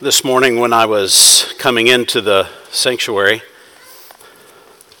This morning when I was coming into the sanctuary,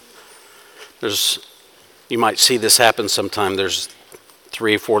 you might see this happen sometime. There's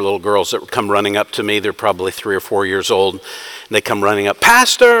 3 or 4 little girls that would come running up to me. They're probably 3 or 4 years old. And they come running up,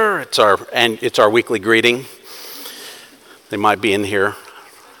 "Pastor!" It's our weekly greeting. They might be in here.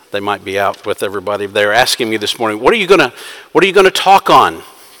 They might be out with everybody. They're asking me this morning, what are you gonna talk on?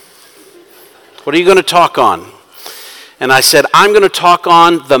 What are you gonna talk on? And I said, I'm going to talk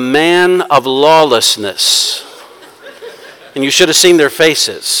on the man of lawlessness. And you should have seen their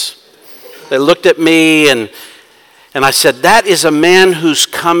faces. They looked at me and I said, that is a man who's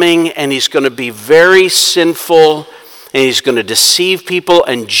coming and he's going to be very sinful and he's going to deceive people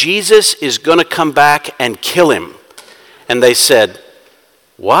and Jesus is going to come back and kill him. And they said,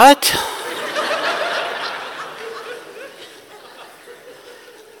 what?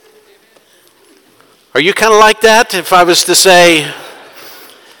 Are you kind of like that? If I was to say,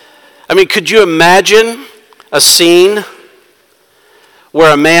 could you imagine a scene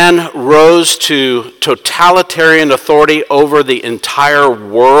where a man rose to totalitarian authority over the entire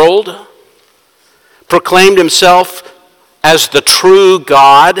world, proclaimed himself as the true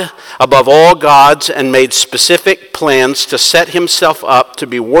God above all gods, and made specific plans to set himself up to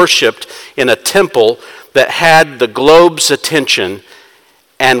be worshipped in a temple that had the globe's attention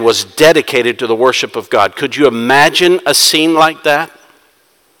and was dedicated to the worship of God? Could you imagine a scene like that?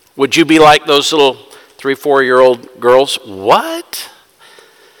 Would you be like those little 3, 4-year-old girls? What?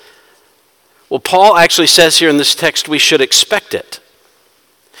 Well, Paul actually says here in this text we should expect it.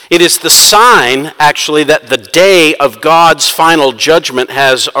 It is the sign, actually, that the day of God's final judgment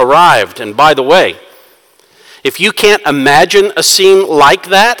has arrived. And by the way, if you can't imagine a scene like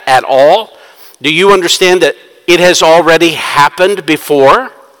that at all, do you understand that it has already happened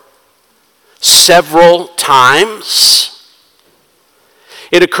before, several times?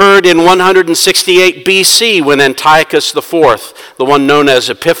 It occurred in 168 BC when Antiochus IV, the one known as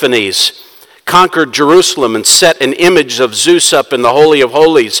Epiphanes, conquered Jerusalem and set an image of Zeus up in the Holy of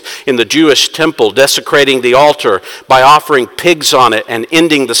Holies in the Jewish temple, desecrating the altar by offering pigs on it and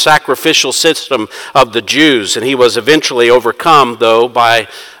ending the sacrificial system of the Jews. And he was eventually overcome, though, by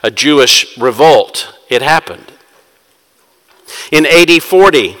a Jewish revolt. It happened. In AD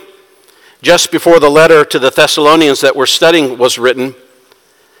 40, just before the letter to the Thessalonians that we're studying was written,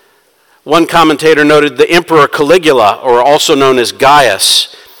 one commentator noted the Emperor Caligula, or also known as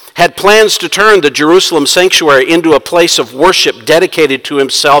Gaius, had plans to turn the Jerusalem sanctuary into a place of worship dedicated to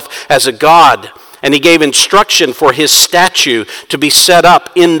himself as a god, and he gave instruction for his statue to be set up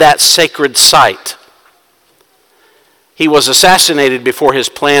in that sacred site. He was assassinated before his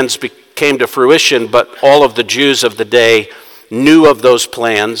plans came to fruition, but all of the Jews of the day knew of those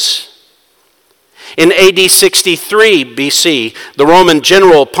plans. In AD 63 BC, the Roman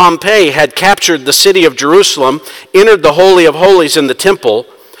general Pompey had captured the city of Jerusalem, entered the Holy of Holies in the temple.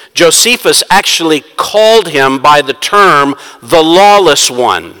 Josephus actually called him by the term the lawless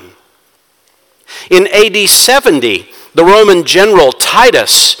one. In AD 70, the Roman general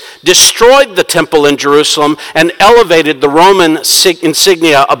Titus destroyed the temple in Jerusalem and elevated the Roman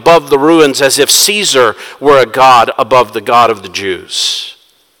insignia above the ruins as if Caesar were a god above the God of the Jews.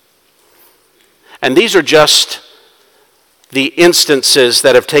 And these are just the instances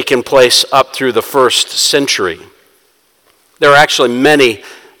that have taken place up through the 1st century. There are actually many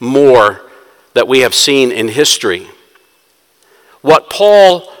more that we have seen in history. What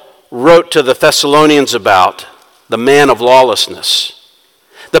Paul wrote to the Thessalonians about, the man of lawlessness,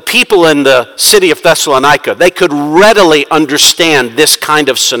 the people in the city of Thessalonica, they could readily understand this kind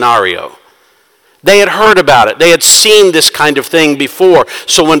of scenario. They had heard about it. They had seen this kind of thing before.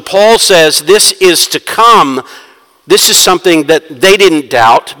 So when Paul says this is to come, this is something that they didn't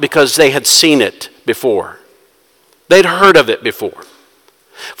doubt because they had seen it before. They'd heard of it before.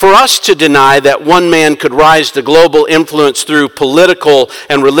 For us to deny that one man could rise to global influence through political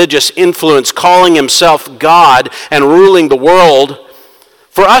and religious influence, calling himself God and ruling the world,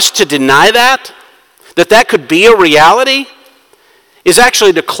 for us to deny that could be a reality, is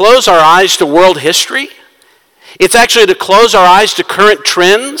actually to close our eyes to world history. It's actually to close our eyes to current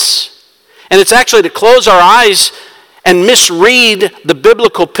trends. And it's actually to close our eyes and misread the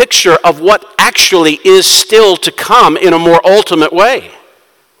biblical picture of what actually is still to come in a more ultimate way.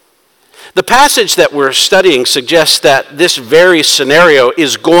 The passage that we're studying suggests that this very scenario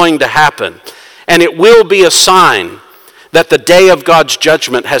is going to happen, and it will be a sign that the day of God's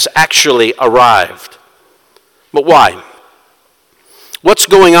judgment has actually arrived. But why? What's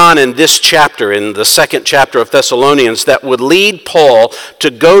going on in this chapter, in the 2nd chapter of Thessalonians, that would lead Paul to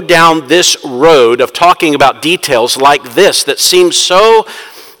go down this road of talking about details like this that seem so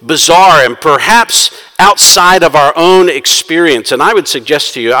bizarre and perhaps outside of our own experience. And I would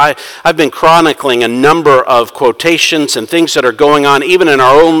suggest to you, I've been chronicling a number of quotations and things that are going on even in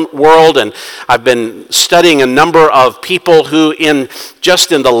our own world, and I've been studying a number of people who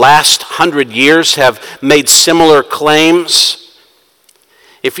just in the last 100 years have made similar claims.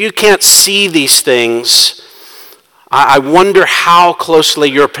 If you can't see these things, I wonder how closely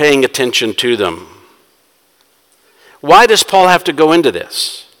you're paying attention to them. Why does Paul have to go into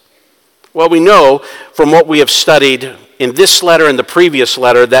this? Well, we know from what we have studied in this letter and the previous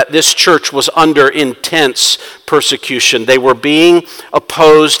letter that this church was under intense persecution. They were being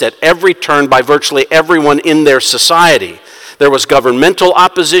opposed at every turn by virtually everyone in their society. There was governmental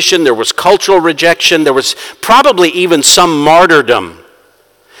opposition, there was cultural rejection, there was probably even some martyrdom.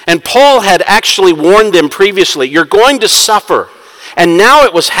 And Paul had actually warned them previously, you're going to suffer. And now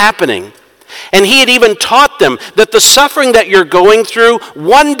it was happening. And he had even taught them that the suffering that you're going through,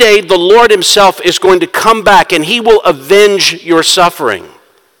 one day the Lord himself is going to come back and he will avenge your suffering.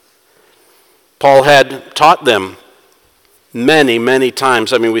 Paul had taught them many, many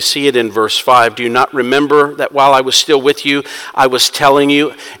times. I mean, we see it in verse 5. Do you not remember that while I was still with you, I was telling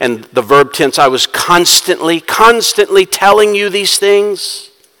you, and the verb tense, I was constantly telling you these things?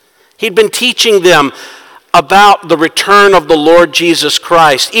 He'd been teaching them about the return of the Lord Jesus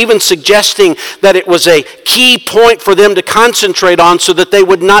Christ, even suggesting that it was a key point for them to concentrate on so that they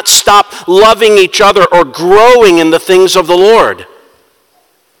would not stop loving each other or growing in the things of the Lord.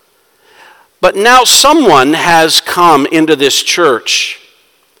 But now someone has come into this church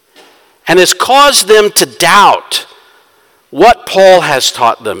and has caused them to doubt what Paul has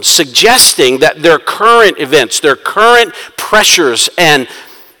taught them, suggesting that their current events, their current pressures and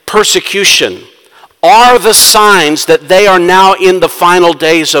persecution are the signs that they are now in the final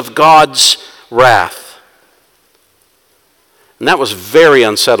days of God's wrath. And that was very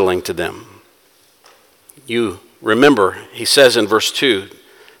unsettling to them. You remember, he says in verse 2,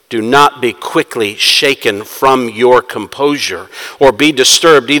 do not be quickly shaken from your composure, or be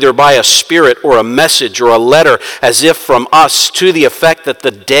disturbed either by a spirit or a message or a letter as if from us, to the effect that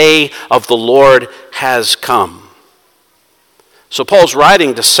the day of the Lord has come. So Paul's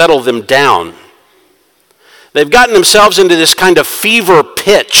writing to settle them down. They've gotten themselves into this kind of fever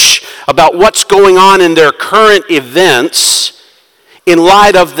pitch about what's going on in their current events in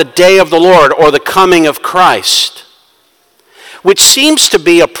light of the day of the Lord or the coming of Christ, which seems to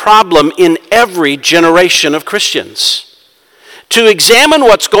be a problem in every generation of Christians. To examine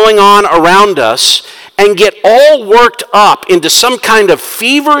what's going on around us and get all worked up into some kind of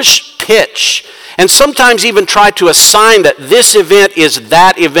feverish pitch, and sometimes even try to assign that this event is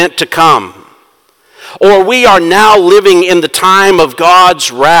that event to come. Or we are now living in the time of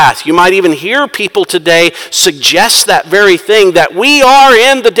God's wrath. You might even hear people today suggest that very thing, that we are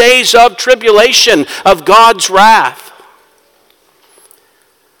in the days of tribulation, of God's wrath.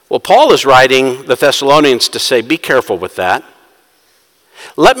 Well, Paul is writing the Thessalonians to say, be careful with that.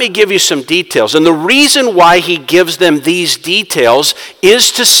 Let me give you some details. And the reason why he gives them these details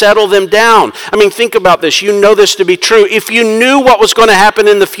is to settle them down. I mean, think about this. You know this to be true. If you knew what was going to happen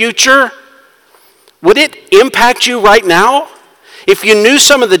in the future, would it impact you right now? If you knew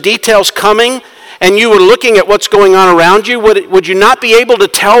some of the details coming and you were looking at what's going on around you, would you not be able to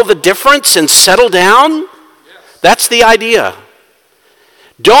tell the difference and settle down? Yes. That's the idea.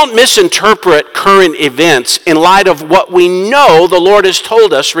 Don't misinterpret current events in light of what we know the Lord has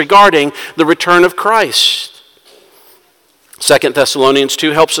told us regarding the return of Christ. 2 Thessalonians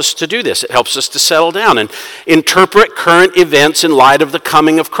 2 helps us to do this. It helps us to settle down and interpret current events in light of the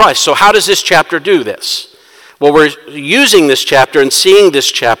coming of Christ. So how does this chapter do this? Well, we're using this chapter and seeing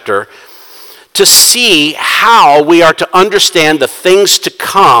this chapter to see how we are to understand the things to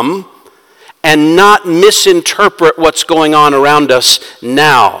come and not misinterpret what's going on around us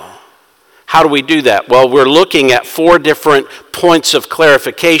now. How do we do that? Well, we're looking at 4 different points of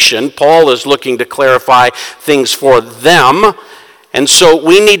clarification. Paul is looking to clarify things for them, and so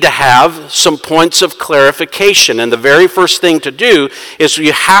we need to have some points of clarification. And the very first thing to do is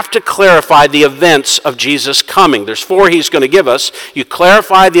you have to clarify the events of Jesus coming. There's 4 he's going to give us. You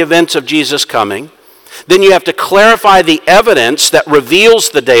clarify the events of Jesus coming. Then you have to clarify the evidence that reveals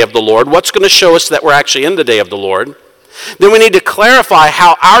the day of the Lord. What's going to show us that we're actually in the day of the Lord? Then we need to clarify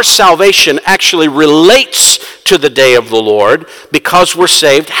how our salvation actually relates to the day of the Lord. Because we're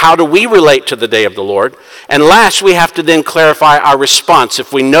saved, how do we relate to the day of the Lord? And last, we have to then clarify our response.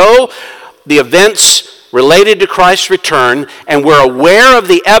 If we know the events related to Christ's return and we're aware of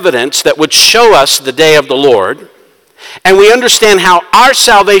the evidence that would show us the day of the Lord, and we understand how our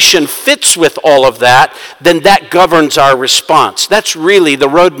salvation fits with all of that, then that governs our response. That's really the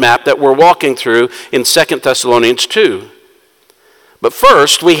roadmap that we're walking through in 2 Thessalonians 2. But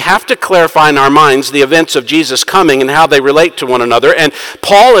first, we have to clarify in our minds the events of Jesus' coming and how they relate to one another. And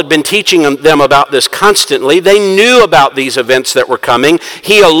Paul had been teaching them about this constantly. They knew about these events that were coming.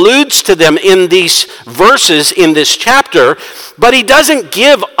 He alludes to them in these verses in this chapter, but he doesn't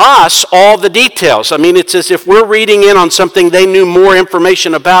give us all the details. I mean, it's as if we're reading in on something they knew more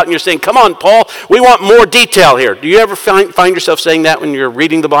information about, and you're saying, come on, Paul, we want more detail here. Do you ever find yourself saying that when you're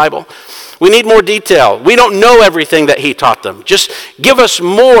reading the Bible? We need more detail. We don't know everything that he taught them. Just give us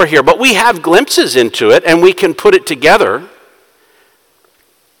more here. But we have glimpses into it, and we can put it together.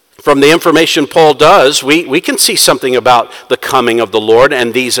 From the information Paul does, we can see something about the coming of the Lord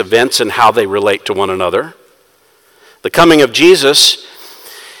and these events and how they relate to one another. The coming of Jesus,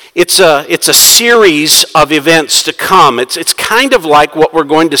 it's a series of events to come. It's kind of like what we're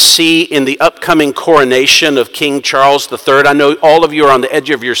going to see in the upcoming coronation of King Charles III. I know all of you are on the edge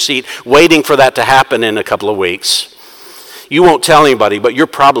of your seat waiting for that to happen in a couple of weeks. You won't tell anybody, but you're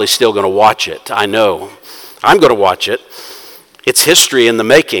probably still going to watch it. I know. I'm going to watch it. It's history in the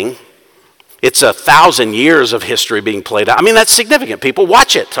making. It's 1,000 years of history being played out. I mean, that's significant. People,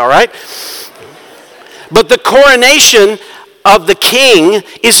 watch it, all right? But the coronation of the king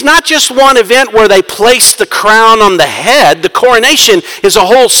is not just one event where they place the crown on the head. The coronation is a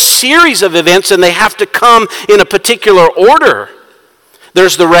whole series of events, and they have to come in a particular order.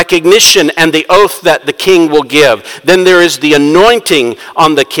 There's the recognition and the oath that the king will give. Then there is the anointing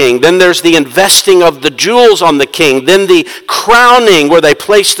on the king. Then there's the investing of the jewels on the king. Then the crowning, where they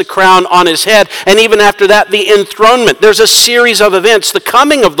place the crown on his head. And even after that, the enthronement. There's a series of events. The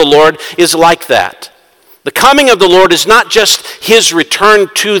coming of the Lord is like that. The coming of the Lord is not just his return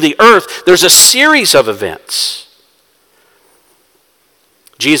to the earth. There's a series of events.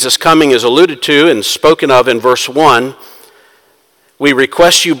 Jesus' coming is alluded to and spoken of in verse 1. We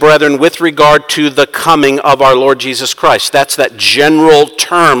request you, brethren, with regard to the coming of our Lord Jesus Christ. That's that general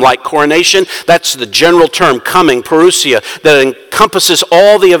term, like coronation. That's the general term, coming, parousia, that encompasses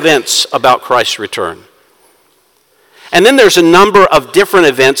all the events about Christ's return. And then there's a number of different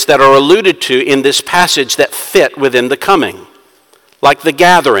events that are alluded to in this passage that fit within the coming, like the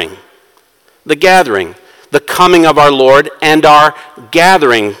gathering, the coming of our Lord and our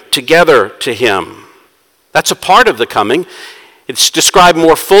gathering together to him. That's a part of the coming. It's described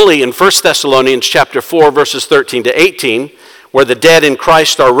more fully in 1 Thessalonians chapter 4, verses 13 to 18, where the dead in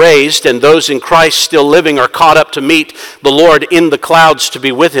Christ are raised and those in Christ still living are caught up to meet the Lord in the clouds to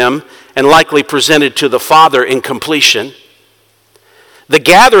be with him, and likely presented to the Father in completion. The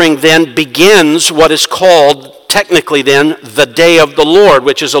gathering then begins what is called, technically then, the day of the Lord,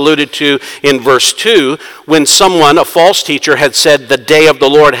 which is alluded to in verse 2, when someone, a false teacher, had said the day of the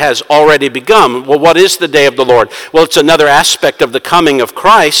Lord has already begun. Well, what is the day of the Lord? Well, it's another aspect of the coming of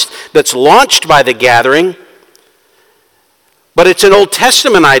Christ that's launched by the gathering. But it's an Old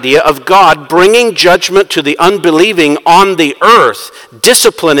Testament idea of God bringing judgment to the unbelieving on the earth,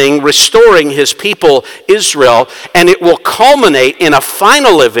 disciplining, restoring his people, Israel, and it will culminate in a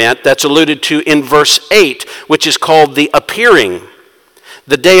final event that's alluded to in verse 8, which is called the appearing.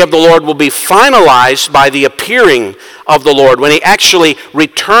 The day of the Lord will be finalized by the appearing of the Lord, when he actually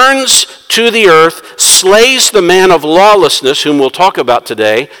returns to the earth, slays the man of lawlessness, whom we'll talk about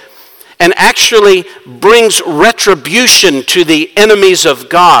today, and actually brings retribution to the enemies of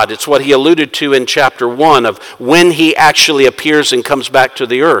God. It's what he alluded to in chapter 1 of when he actually appears and comes back to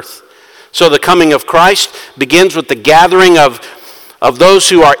the earth. So the coming of Christ begins with the gathering of those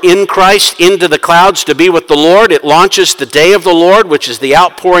who are in Christ into the clouds to be with the Lord. It launches the day of the Lord, which is the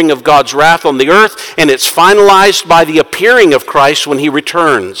outpouring of God's wrath on the earth, and it's finalized by the appearing of Christ when he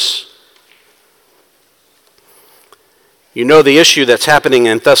returns. You know the issue that's happening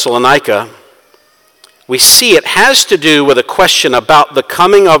in Thessalonica. We see it has to do with a question about the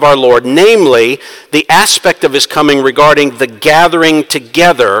coming of our Lord, namely the aspect of his coming regarding the gathering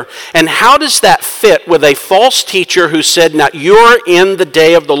together. And how does that fit with a false teacher who said, now you're in the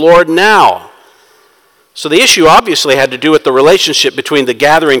day of the Lord now? So the issue obviously had to do with the relationship between the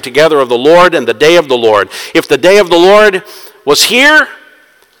gathering together of the Lord and the day of the Lord. If the day of the Lord was here,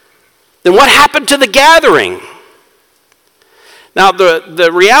 then what happened to the gathering? Now, the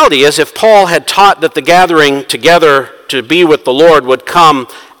reality is, if Paul had taught that the gathering together to be with the Lord would come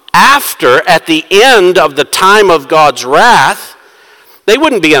after, at the end of the time of God's wrath, they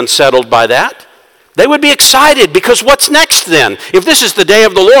wouldn't be unsettled by that. They would be excited, because what's next then? If this is the day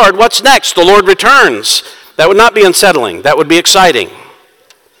of the Lord, what's next? The Lord returns. That would not be unsettling. That would be exciting.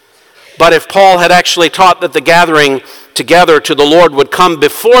 But if Paul had actually taught that the gathering together to the Lord would come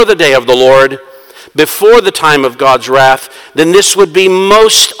before the day of the Lord, before the time of God's wrath, then this would be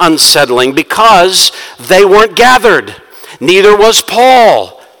most unsettling because they weren't gathered. Neither was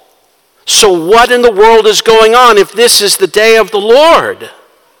Paul. So what in the world is going on if this is the day of the Lord?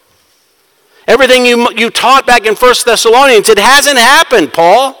 Everything you taught back in 1 Thessalonians, it hasn't happened,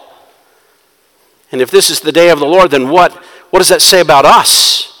 Paul. And if this is the day of the Lord, then what does that say about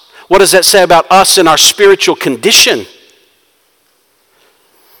us? What does that say about us and our spiritual condition?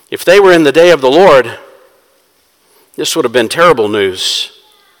 If they were in the day of the Lord, this would have been terrible news.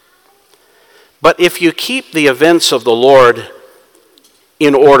 But if you keep the events of the Lord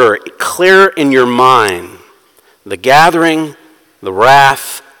in order, clear in your mind, the gathering, the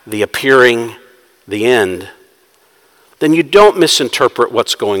wrath, the appearing, the end, then you don't misinterpret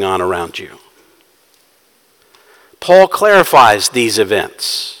what's going on around you. Paul clarifies these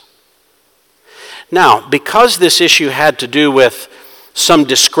events. Now, because this issue had to do with some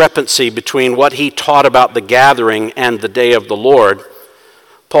discrepancy between what he taught about the gathering and the day of the Lord,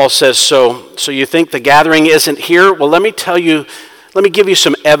 Paul says, so you think the gathering isn't here? Well, let me give you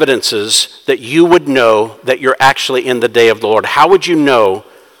some evidences that you would know that you're actually in the day of the Lord. How would you know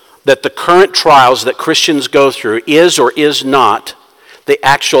that the current trials that Christians go through is or is not the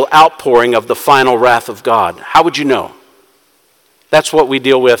actual outpouring of the final wrath of God? How would you know? That's what we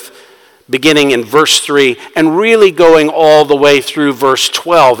deal with beginning in verse 3 and really going all the way through verse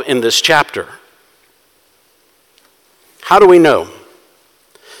 12 in this chapter. How do we know?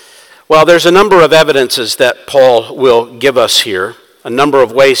 Well, there's a number of evidences that Paul will give us here, a number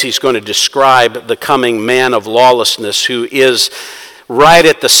of ways he's going to describe the coming man of lawlessness who is right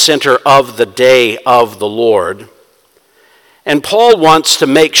at the center of the day of the Lord. And Paul wants to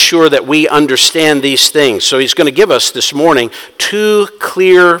make sure that we understand these things. So he's going to give us this morning 2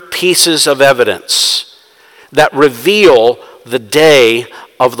 clear pieces of evidence that reveal the day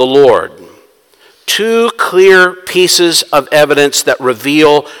of the Lord. 2 clear pieces of evidence that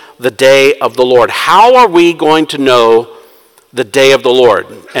reveal the day of the Lord. How are we going to know the day of the Lord?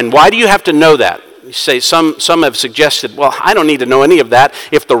 And why do you have to know that? You say some have suggested, well, I don't need to know any of that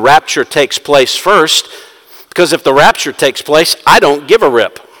if the rapture takes place first. Because if the rapture takes place, I don't give a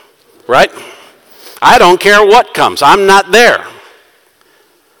rip, right? I don't care what comes. I'm not there.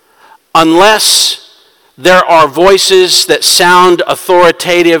 Unless there are voices that sound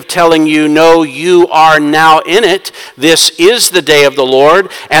authoritative telling you, no, you are now in it. This is the day of the Lord.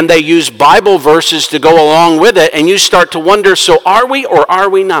 And they use Bible verses to go along with it. And you start to wonder, so are we or are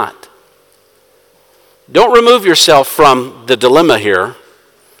we not? Don't remove yourself from the dilemma here.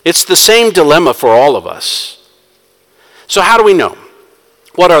 It's the same dilemma for all of us. So how do we know?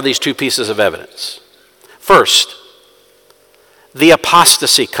 What are these 2 pieces of evidence? First, the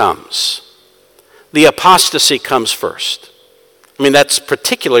apostasy comes. The apostasy comes first. I mean, that's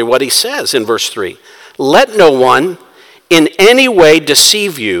particularly what he says in verse 3. Let no one in any way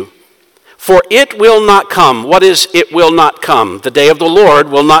deceive you, for it will not come. What is it will not come? The day of the Lord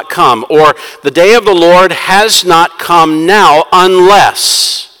will not come, or the day of the Lord has not come now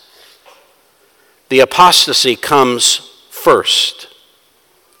unless the apostasy comes first.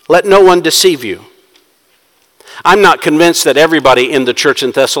 Let no one deceive you. I'm not convinced that everybody in the church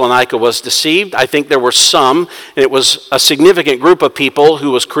in Thessalonica was deceived. I think there were some, and it was a significant group of people who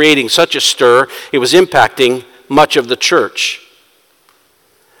was creating such a stir, it was impacting much of the church.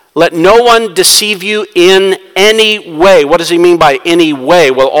 Let no one deceive you in any way. What does he mean by any way?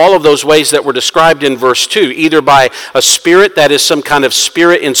 Well, all of those ways that were described in verse 2, either by a spirit, that is some kind of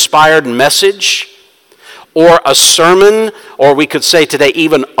spirit-inspired message, or a sermon, or we could say today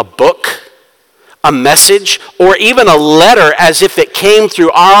even a book, a message, or even a letter as if it came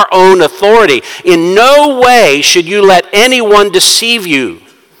through our own authority. In no way should you let anyone deceive you.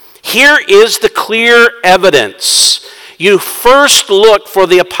 Here is the clear evidence. You first look for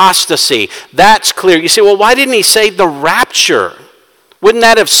the apostasy. That's clear. You say, well, why didn't he say the rapture? Wouldn't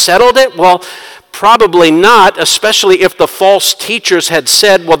that have settled it? Well, probably not, especially if the false teachers had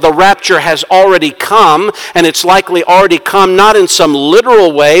said, well, the rapture has already come, and it's likely already come not in some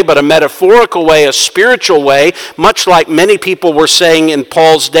literal way, but a metaphorical way, a spiritual way, much like many people were saying in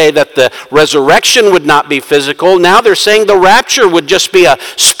Paul's day that the resurrection would not be physical. Now they're saying the rapture would just be a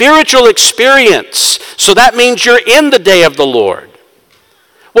spiritual experience. So that means you're in the day of the Lord.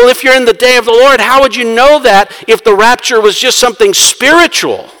 Well, if you're in the day of the Lord, how would you know that if the rapture was just something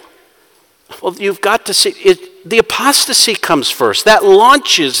spiritual? Well, you've got to see it. The apostasy comes first. That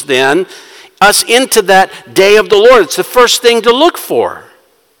launches then us into that day of the Lord. It's the first thing to look for.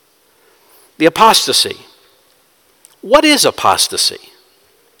 The apostasy. What is apostasy?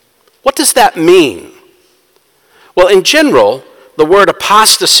 What does that mean? Well, in general, the word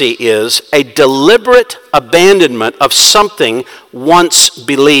apostasy is a deliberate abandonment of something once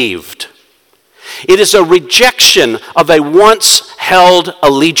believed. It is a rejection of a once held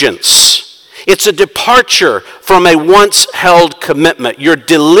allegiance. It's a departure from a once held commitment. You're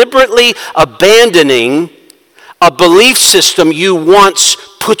deliberately abandoning a belief system you once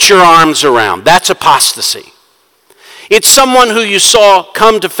put your arms around. That's apostasy. It's someone who you saw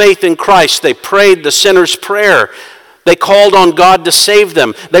come to faith in Christ. They prayed the sinner's prayer. They called on God to save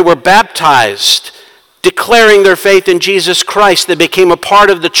them. They were baptized, declaring their faith in Jesus Christ. They became a part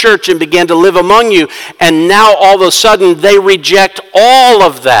of the church and began to live among you. And now all of a sudden they reject all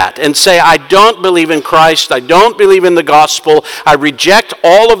of that and say, I don't believe in Christ. I don't believe in the gospel. I reject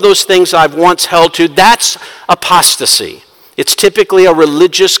all of those things I've once held to. That's apostasy. It's typically a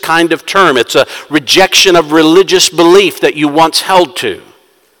religious kind of term. It's a rejection of religious belief that you once held to.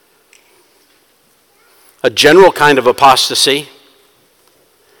 A general kind of apostasy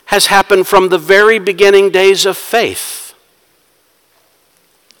has happened from the very beginning days of faith.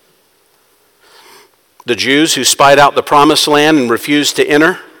 The Jews who spied out the promised land and refused to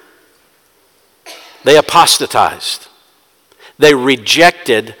enter, they apostatized. They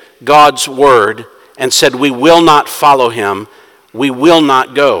rejected God's word and said, we will not follow him, we will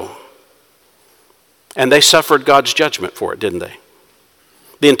not go. And they suffered God's judgment for it, didn't they?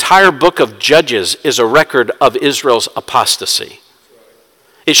 The entire book of Judges is a record of Israel's apostasy.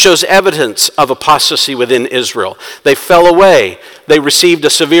 It shows evidence of apostasy within Israel. They fell away. They received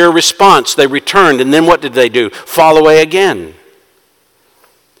a severe response. They returned. And then what did they do? Fall away again.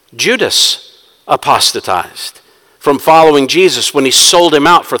 Judas apostatized from following Jesus when he sold him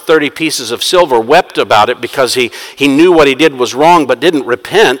out for 30 pieces of silver, wept about it because he knew what he did was wrong but didn't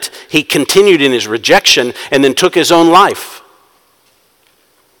repent. He continued in his rejection and then took his own life.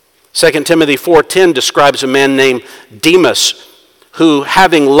 2 Timothy 4:10 describes a man named Demas who,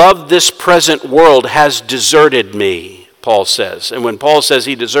 having loved this present world, has deserted me, Paul says. And when Paul says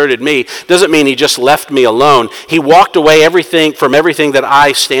he deserted me, doesn't mean he just left me alone. He walked away from everything that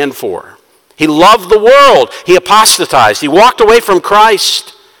I stand for. He loved the world. He apostatized. He walked away from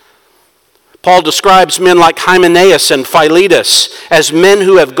Christ. Paul describes men like Hymenaeus and Philetus as men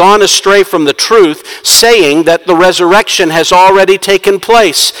who have gone astray from the truth, saying that the resurrection has already taken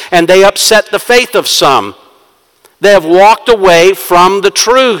place, and they upset the faith of some. They have walked away from the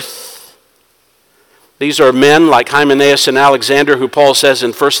truth. These are men like Hymenaeus and Alexander, who Paul says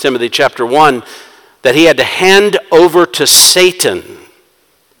in 1 Timothy chapter 1 that he had to hand over to Satan.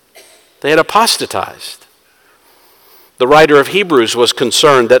 They had apostatized. The writer of Hebrews was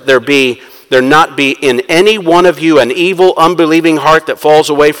concerned that there not be in any one of you an evil, unbelieving heart that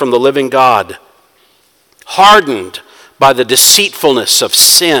falls away from the living God, hardened by the deceitfulness of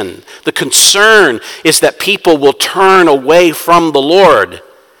sin. The concern is that people will turn away from the Lord.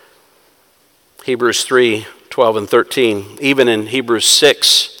 Hebrews 3:12 and 13. Even in Hebrews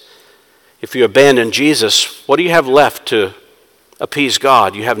 6, if you abandon Jesus, what do you have left to appease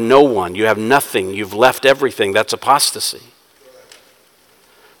God? You have no one. You have nothing. You've left everything. That's apostasy.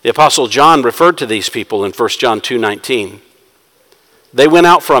 The Apostle John referred to these people in 1 John 2:19. They went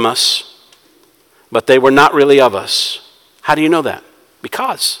out from us, but they were not really of us. How do you know that?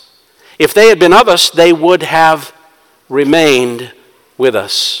 Because if they had been of us, they would have remained with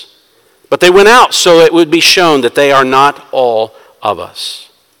us. But they went out so it would be shown that they are not all of us.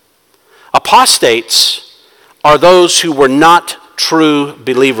 Apostates are those who were not true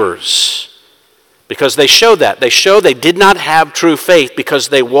believers. Because they show that. They show they did not have true faith because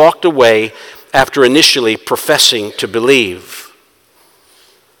they walked away after initially professing to believe.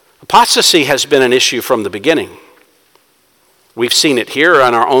 Apostasy has been an issue from the beginning. We've seen it here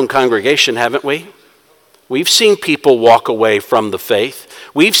in our own congregation, haven't we? We've seen people walk away from the faith.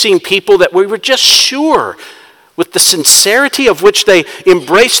 We've seen people that we were just sure with the sincerity of which they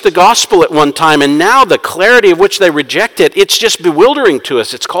embraced the gospel at one time, and now the clarity of which they reject it, it's just bewildering to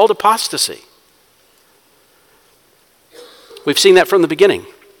us. It's called apostasy. We've seen that from the beginning.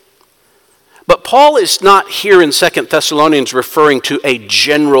 But Paul is not here in 2 Thessalonians referring to a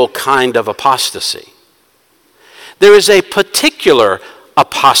general kind of apostasy. There is a particular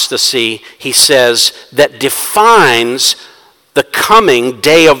apostasy, he says, that defines the coming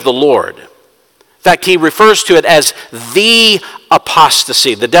day of the Lord. In fact, he refers to it as the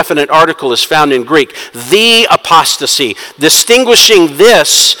apostasy. The definite article is found in Greek. The apostasy, distinguishing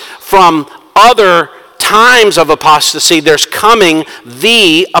this from other times of apostasy. There's coming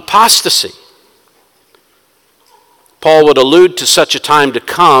the apostasy. Paul would allude to such a time to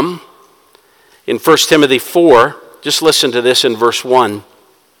come in 1 Timothy 4. Just listen to this in verse 1.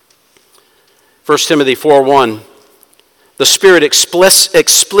 1 Timothy 4:1. the Spirit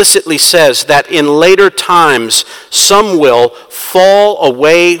explicitly says that in later times, some will fall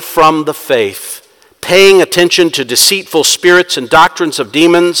away from the faith, paying attention to deceitful spirits and doctrines of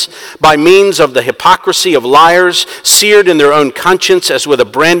demons by means of the hypocrisy of liars, seared in their own conscience as with a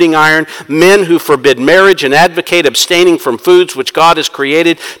branding iron, men who forbid marriage and advocate abstaining from foods which God has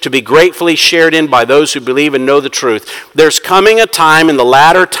created to be gratefully shared in by those who believe and know the truth. There's coming a time in the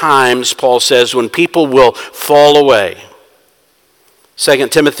latter times, Paul says, when people will fall away. 2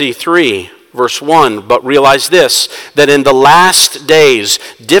 Timothy 3, verse 1, but realize this, that in the last days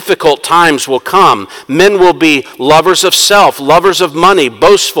difficult times will come. Men will be lovers of self, lovers of money,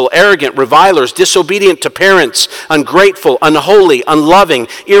 boastful, arrogant, revilers, disobedient to parents, ungrateful, unholy, unloving,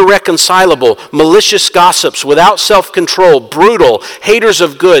 irreconcilable, malicious gossips, without self-control, brutal, haters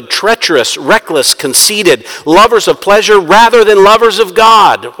of good, treacherous, reckless, conceited, lovers of pleasure rather than lovers of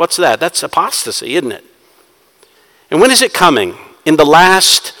God. What's that? That's apostasy, isn't it? And when is it coming? In the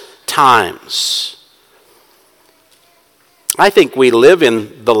last times. I think we live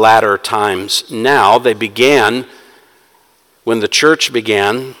in the latter times now. They began when the church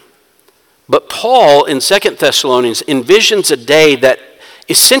began. But Paul in 2 Thessalonians envisions a day that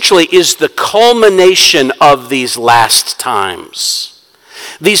essentially is the culmination of these last times.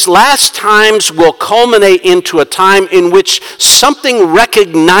 These last times will culminate into a time in which something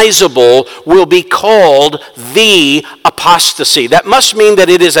recognizable will be called the apostasy. That must mean that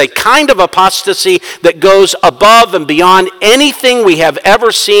it is a kind of apostasy that goes above and beyond anything we have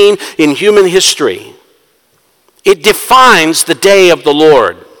ever seen in human history. It defines the day of the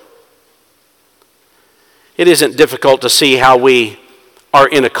Lord. It isn't difficult to see how we are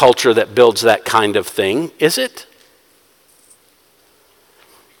in a culture that builds that kind of thing, is it?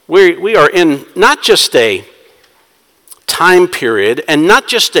 We are in not just a time period and not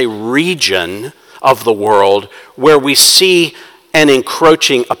just a region of the world where we see an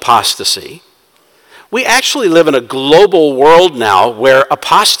encroaching apostasy. We actually live in a global world now where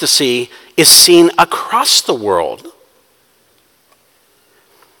apostasy is seen across the world.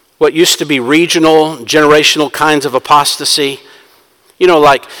 What used to be regional, generational kinds of apostasy,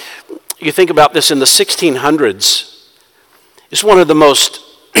 like you think about this in the 1600s, it's one of the most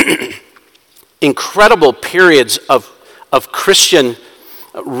incredible periods of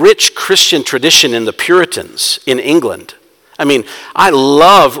rich Christian tradition in the Puritans in England. I mean, I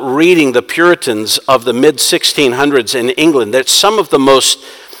love reading the Puritans of the mid-1600s in England. That's some of the most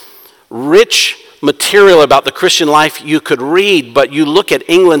rich material about the Christian life you could read, but you look at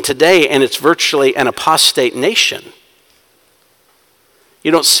England today and it's virtually an apostate nation.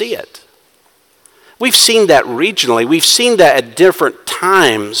 You don't see it. We've seen that regionally. We've seen that at different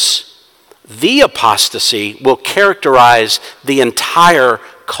times. The apostasy will characterize the entire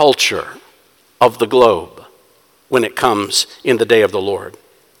culture of the globe when it comes in the day of the Lord.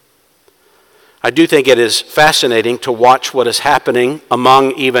 I do think it is fascinating to watch what is happening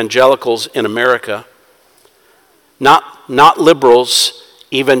among evangelicals in America. Not liberals,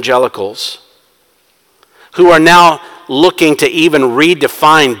 evangelicals, who are now looking to even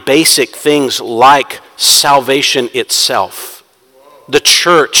redefine basic things like salvation itself, the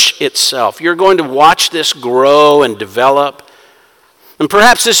church itself. You're going to watch this grow and develop. And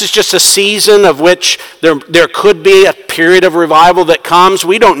perhaps this is just a season of which there could be a period of revival that comes.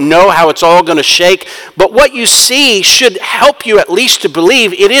 We don't know how it's all going to shake. But what you see should help you at least to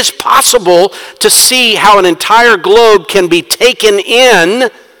believe it is possible to see how an entire globe can be taken in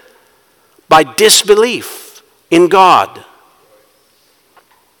by disbelief in God.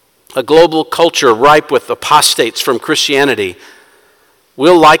 A global culture ripe with apostates from Christianity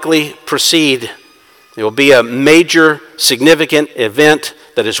will likely proceed. It will be a major, significant event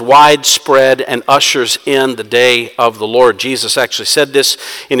that is widespread and ushers in the day of the Lord. Jesus actually said this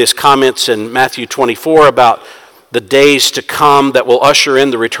in his comments in Matthew 24 about the days to come that will usher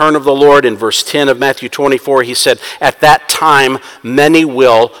in the return of the Lord. In verse 10 of Matthew 24, he said, "At that time many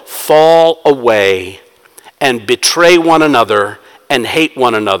will fall away and betray one another and hate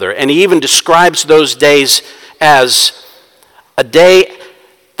one another." And he even describes those days as a day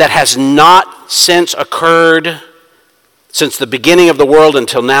that has not since occurred since the beginning of the world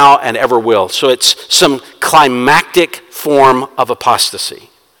until now and ever will. So it's some climactic form of apostasy.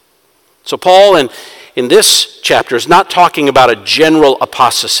 So Paul in this chapter is not talking about a general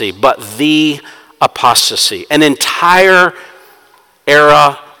apostasy, but the apostasy, an entire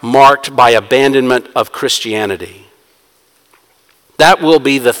era marked by abandonment of Christianity. That will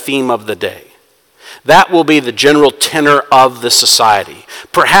be the theme of the day. That will be the general tenor of the society.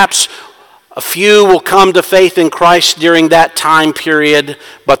 Perhaps A few will come to faith in Christ during that time period,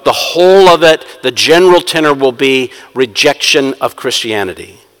 but the whole of it, the general tenor will be rejection of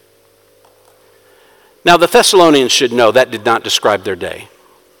Christianity. Now, the Thessalonians should know that did not describe their day.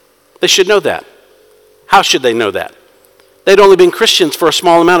 They should know that. How should they know that? They'd only been Christians for a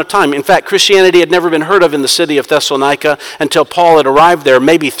small amount of time. In fact, Christianity had never been heard of in the city of Thessalonica until Paul had arrived there,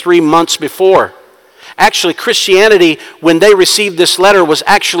 maybe 3 months before. Actually, Christianity, when they received this letter, was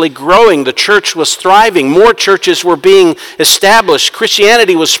actually growing. The church was thriving. More churches were being established.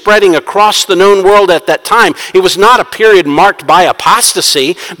 Christianity was spreading across the known world at that time. It was not a period marked by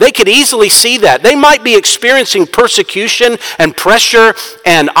apostasy. They could easily see that. They might be experiencing persecution and pressure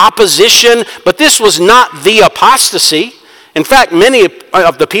and opposition, but this was not the apostasy. In fact, many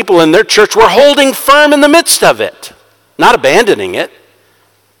of the people in their church were holding firm in the midst of it, not abandoning it.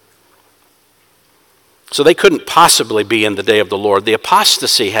 So they couldn't possibly be in the day of the Lord. The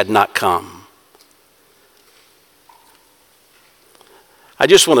apostasy had not come. I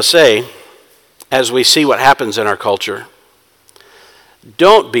just want to say, as we see what happens in our culture,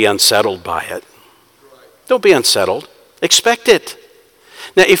 don't be unsettled by it. Don't be unsettled. Expect it.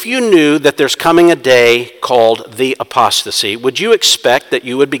 Now, if you knew that there's coming a day called the apostasy, would you expect that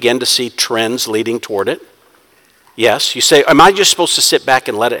you would begin to see trends leading toward it? Yes. You say, am I just supposed to sit back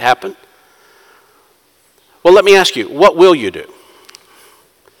and let it happen? Well, let me ask you, what will you do?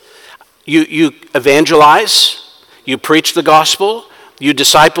 You evangelize, you preach the gospel, you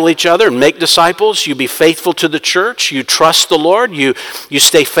disciple each other and make disciples, you be faithful to the church, you trust the Lord, you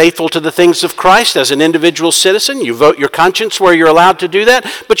stay faithful to the things of Christ as an individual citizen, you vote your conscience where you're allowed to do that,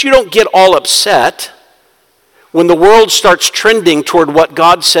 but you don't get all upset when the world starts trending toward what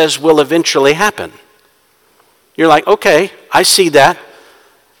God says will eventually happen. You're like, okay, I see that.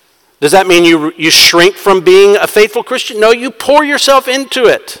 Does that mean you shrink from being a faithful Christian? No, you pour yourself into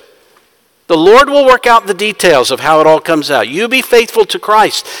it. The Lord will work out the details of how it all comes out. You be faithful to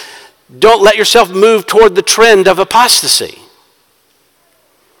Christ. Don't let yourself move toward the trend of apostasy.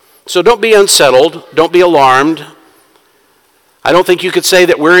 So don't be unsettled. Don't be alarmed. I don't think you could say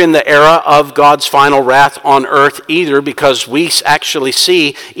that we're in the era of God's final wrath on earth either, because we actually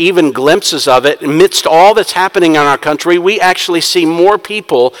see even glimpses of it. Amidst all that's happening in our country, we actually see more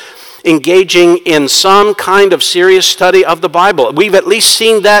people engaging in some kind of serious study of the Bible. We've at least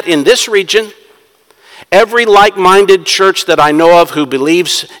seen that in this region. Every like-minded church that I know of who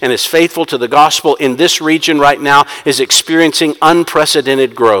believes and is faithful to the gospel in this region right now is experiencing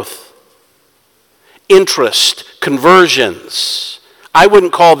unprecedented growth. Interest, conversions. I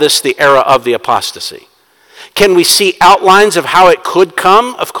wouldn't call this the era of the apostasy. Can we see outlines of how it could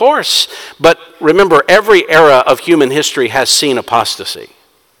come? Of course. But remember, every era of human history has seen apostasy.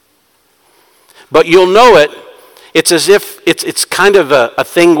 But you'll know it. It's as if it's kind of a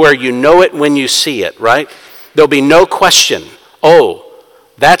thing where you know it when you see it, right? There'll be no question, oh,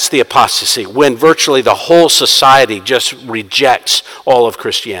 that's the apostasy, when virtually the whole society just rejects all of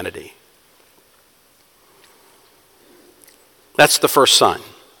Christianity. That's the first sign.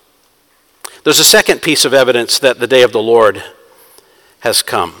 There's a second piece of evidence that the day of the Lord has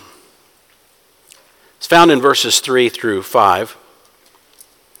come. It's found in verses 3 through 5.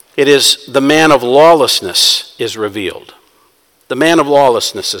 It is the man of lawlessness is revealed. The man of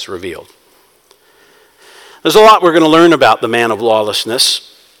lawlessness is revealed. There's a lot we're going to learn about the man of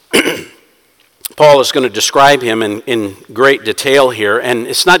lawlessness. Paul is going to describe him in great detail here. And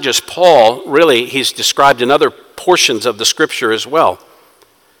it's not just Paul, really, he's described in other portions of the scripture as well.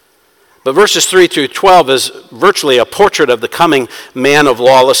 But verses 3 through 12 is virtually a portrait of the coming man of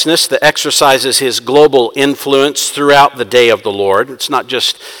lawlessness that exercises his global influence throughout the day of the Lord. It's not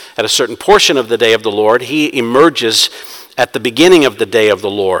just at a certain portion of the day of the Lord. He emerges at the beginning of the day of the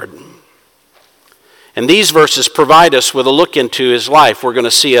Lord. And these verses provide us with a look into his life. We're going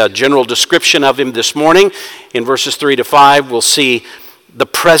to see a general description of him this morning. In verses 3 to 5, we'll see the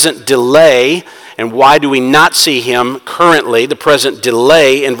present delay. And why do we not see him currently? The present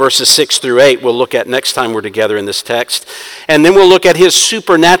delay in verses 6 through 8 we'll look at next time we're together in this text. And then we'll look at his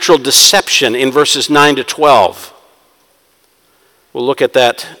supernatural deception in verses 9 to 12. We'll look at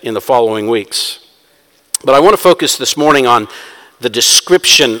that in the following weeks. But I want to focus this morning on the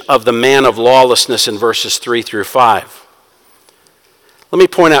description of the man of lawlessness in verses 3 through 5. Let me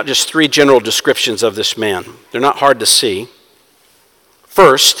point out just 3 general descriptions of this man. They're not hard to see.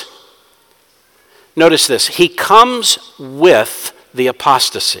 First, notice this. He comes with the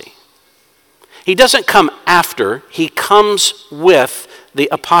apostasy. He doesn't come after. He comes with the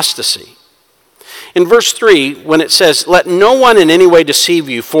apostasy. In verse 3, when it says, "Let no one in any way deceive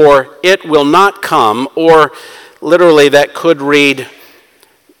you, for it will not come," or literally that could read,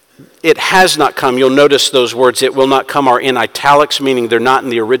 it has not come. You'll notice those words, it will not come, are in italics, meaning they're not in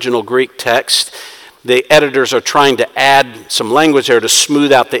the original Greek text. The editors are trying to add some language there to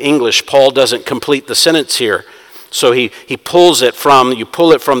smooth out the English. Paul doesn't complete the sentence here. So you pull it from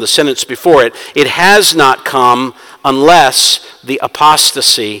the sentence before it. It has not come unless the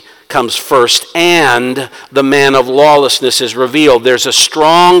apostasy comes first and the man of lawlessness is revealed. There's a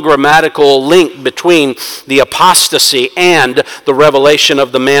strong grammatical link between the apostasy and the revelation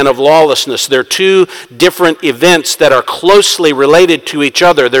of the man of lawlessness. They're two different events that are closely related to each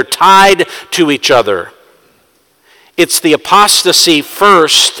other. They're tied to each other. It's the apostasy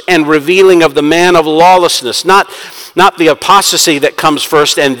first and revealing of the man of lawlessness, not the apostasy that comes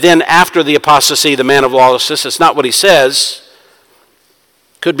first and then after the apostasy, the man of lawlessness. It's not what he says.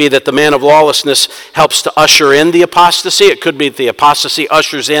 Could be that the man of lawlessness helps to usher in the apostasy. It could be that the apostasy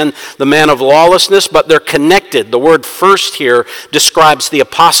ushers in the man of lawlessness, but they're connected. The word first here describes the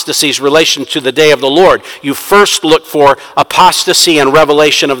apostasy's relation to the day of the Lord. You first look for apostasy and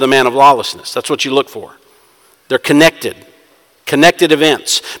revelation of the man of lawlessness. That's what you look for. They're connected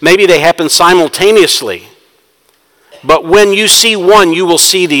events. Maybe they happen simultaneously, but when you see one, you will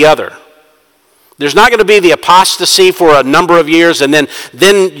see the other. There's not going to be the apostasy for a number of years and then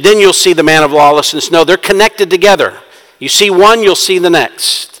you'll see the man of lawlessness. No, they're connected together. You see one, you'll see the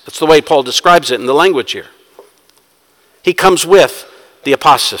next. That's the way Paul describes it in the language here. He comes with the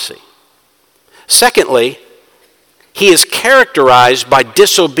apostasy. Secondly, he is characterized by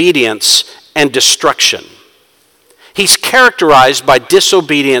disobedience and destruction. He's characterized by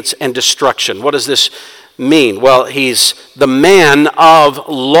disobedience and destruction. What does this mean? Well, he's the man of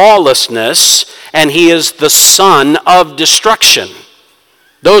lawlessness, and he is the son of destruction.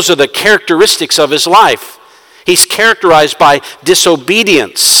 Those are the characteristics of his life. He's characterized by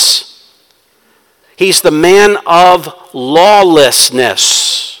disobedience. He's the man of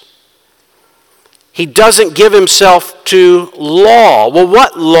lawlessness. He doesn't give himself to law. Well,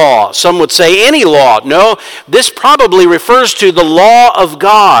 what law? Some would say any law. No, this probably refers to the law of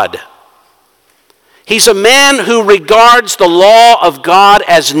God. He's a man who regards the law of God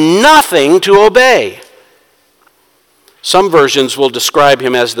as nothing to obey. Some versions will describe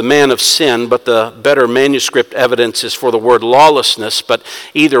him as the man of sin, but the better manuscript evidence is for the word lawlessness. But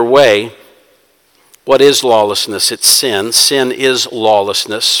either way, what is lawlessness? It's sin. Sin is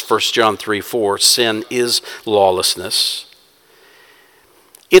lawlessness. 1 John 3:4. Sin is lawlessness.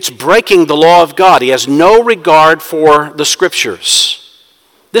 It's breaking the law of God. He has no regard for the Scriptures.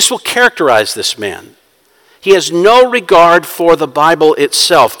 This will characterize this man. He has no regard for the Bible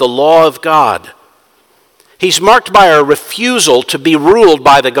itself, the law of God. He's marked by a refusal to be ruled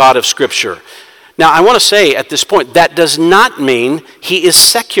by the God of Scripture. Now, I want to say at this point, that does not mean he is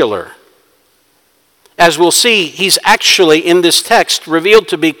secular. As we'll see, he's actually, in this text, revealed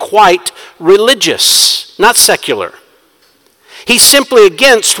to be quite religious, not secular. He's simply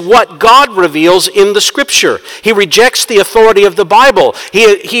against what God reveals in the Scripture. He rejects the authority of the Bible.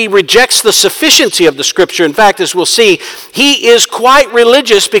 He rejects the sufficiency of the Scripture. In fact, as we'll see, he is quite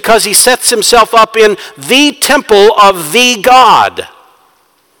religious because he sets himself up in the temple of the God.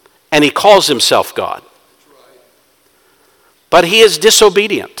 And he calls himself God. But he is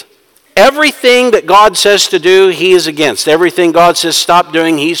disobedient. Everything that God says to do, he is against. Everything God says stop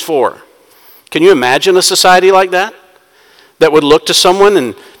doing, he's for. Can you imagine a society like that? That would look to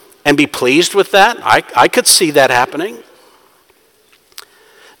someone and be pleased with that? I could see that happening.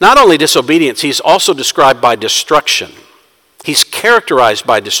 Not only disobedience, he's also described by destruction. He's characterized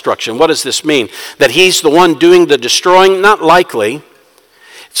by destruction. What does this mean? That he's the one doing the destroying? Not likely.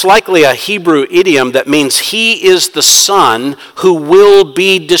 It's likely a Hebrew idiom that means he is the son who will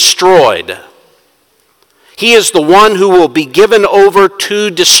be destroyed. He is the one who will be given over to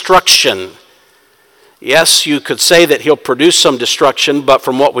destruction. Yes, you could say that he'll produce some destruction, but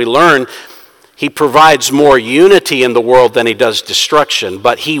from what we learn, he provides more unity in the world than he does destruction.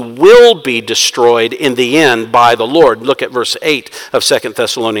 But he will be destroyed in the end by the Lord. Look at verse 8 of 2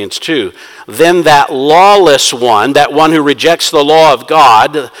 Thessalonians 2. Then that lawless one, that one who rejects the law of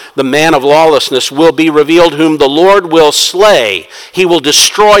God, the man of lawlessness, will be revealed, whom the Lord will slay. He will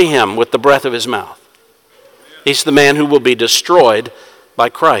destroy him with the breath of his mouth. He's the man who will be destroyed by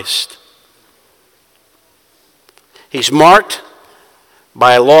Christ. He's marked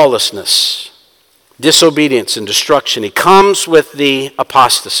by lawlessness, disobedience, and destruction. He comes with the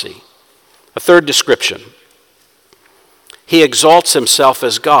apostasy. A third description. He exalts himself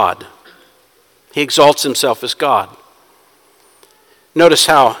as God. He exalts himself as God. Notice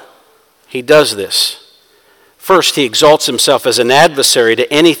how he does this. First, he exalts himself as an adversary to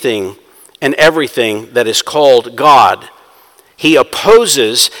anything and everything that is called God. He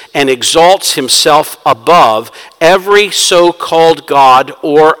opposes and exalts himself above every so-called God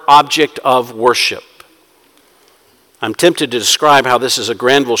or object of worship. I'm tempted to describe how this is a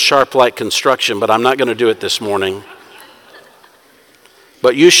Granville Sharp-like construction, but I'm not going to do it this morning.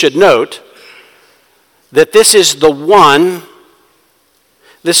 But you should note that this is the one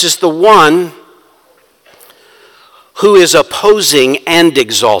who is opposing and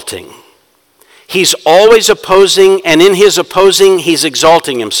exalting. He's always opposing, and in his opposing, he's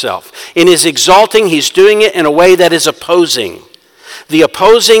exalting himself. In his exalting, he's doing it in a way that is opposing. The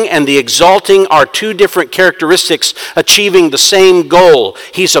opposing and the exalting are two different characteristics achieving the same goal.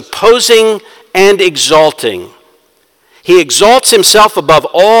 He's opposing and exalting. He exalts himself above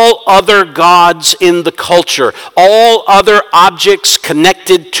all other gods in the culture, all other objects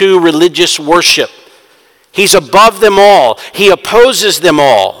connected to religious worship. He's above them all. He opposes them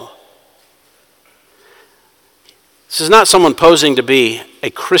all. This is not someone posing to be a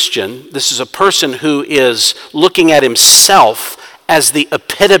Christian. This is a person who is looking at himself as the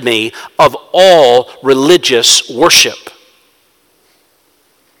epitome of all religious worship.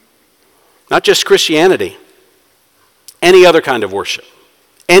 Not just Christianity. Any other kind of worship.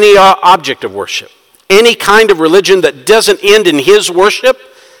 Any object of worship. Any kind of religion that doesn't end in his worship,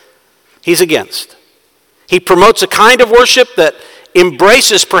 he's against. He promotes a kind of worship that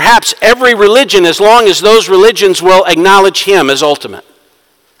embraces perhaps every religion as long as those religions will acknowledge him as ultimate.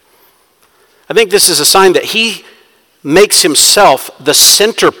 I think this is a sign that he makes himself the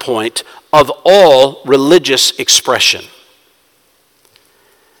center point of all religious expression.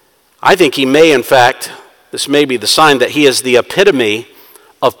 I think he may, in fact, this may be the sign that he is the epitome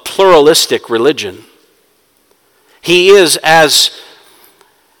of pluralistic religion. He is, as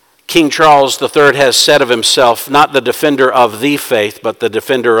King Charles III has said of himself, not the defender of the faith, but the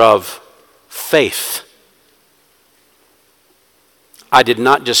defender of faith. I did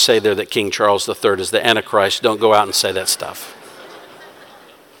not just say there that King Charles III is the Antichrist. Don't go out and say that stuff.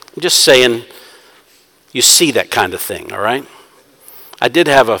 I'm just saying you see that kind of thing, all right? I did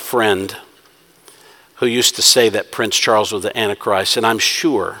have a friend who used to say that Prince Charles was the Antichrist, and I'm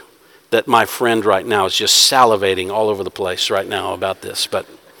sure that my friend right now is just salivating all over the place right now about this, but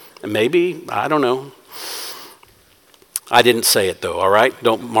maybe, I don't know. I didn't say it though, all right?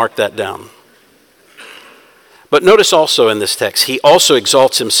 Don't mark that down. But notice also in this text, he also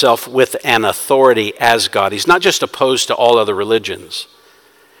exalts himself with an authority as God. He's not just opposed to all other religions.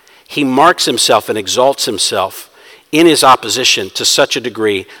 He marks himself and exalts himself in his opposition to such a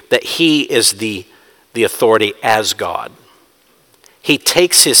degree that he is the authority as God. He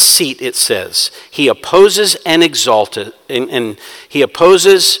takes his seat, it says. He opposes and exalted, and he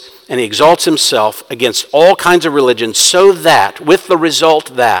opposes and he exalts himself against all kinds of religions so that, with the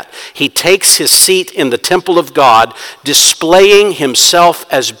result that, he takes his seat in the temple of God, displaying himself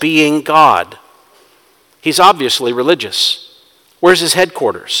as being God. He's obviously religious. Where's his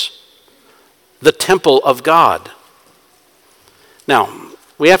headquarters? The temple of God. Now,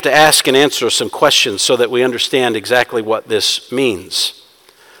 we have to ask and answer some questions so that we understand exactly what this means.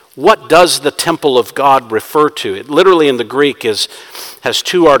 What does the temple of God refer to? It literally in the Greek has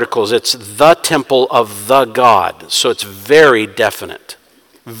two articles. It's the temple of the God. So it's very definite,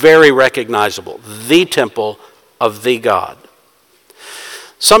 very recognizable. The temple of the God.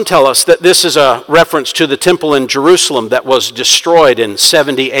 Some tell us that this is a reference to the temple in Jerusalem that was destroyed in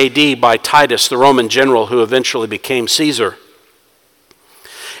 70 AD by Titus, the Roman general who eventually became Caesar.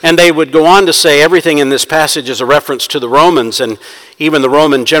 And they would go on to say everything in this passage is a reference to the Romans and even the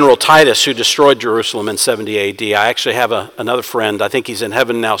Roman general Titus who destroyed Jerusalem in 70 AD. I actually have another friend, I think he's in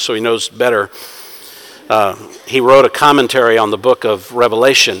heaven now so he knows better. He wrote a commentary on the book of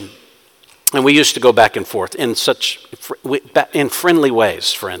Revelation. And we used to go back and forth in friendly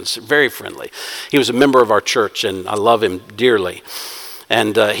ways, friends, very friendly. He was a member of our church and I love him dearly.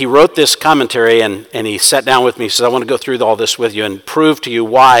 And he wrote this commentary and he sat down with me and said, I want to go through all this with you and prove to you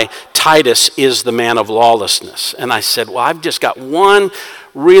why Titus is the man of lawlessness. And I said, well, I've just got one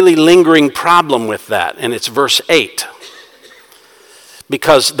really lingering problem with that, and it's verse 8.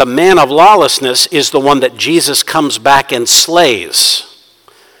 Because the man of lawlessness is the one that Jesus comes back and slays.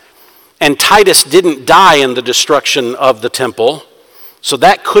 And Titus didn't die in the destruction of the temple. So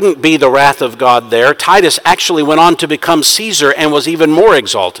that couldn't be the wrath of God there. Titus actually went on to become Caesar and was even more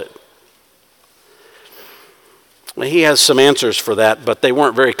exalted. Well, he has some answers for that, but they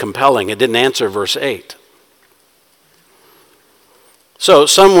weren't very compelling. It didn't answer verse 8. So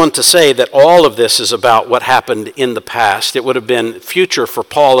some want to say that all of this is about what happened in the past. It would have been future for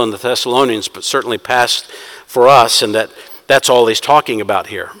Paul and the Thessalonians, but certainly past for us, and that's all he's talking about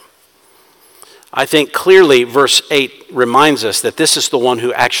here. I think clearly verse 8 reminds us that this is the one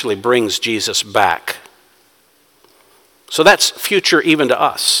who actually brings Jesus back. So that's future even to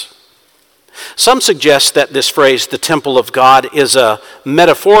us. Some suggest that this phrase, the temple of God, is a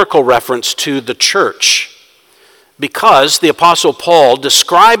metaphorical reference to the church, because the Apostle Paul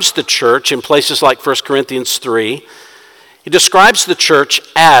describes the church in places like 1 Corinthians 3. He describes the church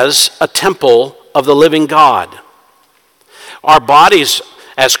as a temple of the living God. Our bodies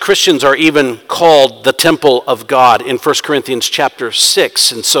as Christians are even called the temple of God in 1 Corinthians chapter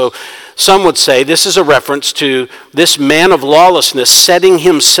 6. And so some would say this is a reference to this man of lawlessness setting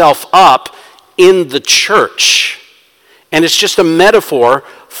himself up in the church. And it's just a metaphor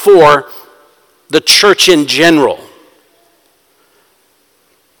for the church in general.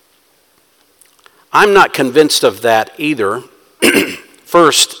 I'm not convinced of that either.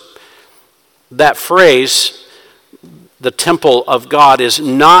 First, that phrase, the temple of God, is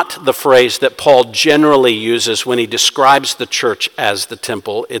not the phrase that Paul generally uses when he describes the church as the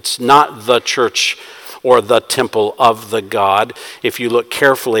temple. It's not the church or the temple of the God. If you look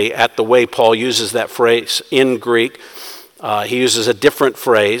carefully at the way Paul uses that phrase in Greek, he uses a different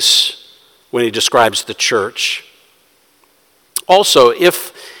phrase when he describes the church. Also,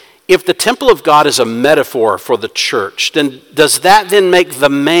 if the temple of God is a metaphor for the church, then does that then make the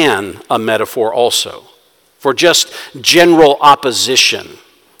man a metaphor also for just general opposition?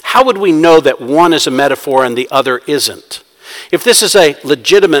 How would we know that one is a metaphor and the other isn't? If this is a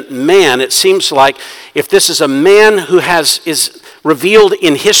legitimate man, it seems like if this is a man who is revealed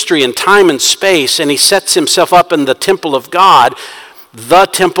in history and time and space, and he sets himself up in the temple of God, the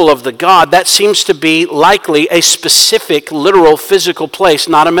temple of the God, that seems to be likely a specific, literal, physical place,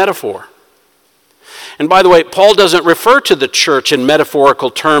 not a metaphor. And by the way, Paul doesn't refer to the church in metaphorical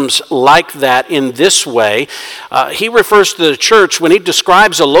terms like that in this way. He refers to the church, when he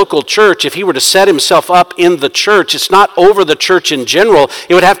describes a local church, if he were to set himself up in the church, it's not over the church in general.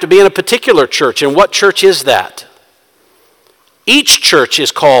 It would have to be in a particular church. And what church is that? Each church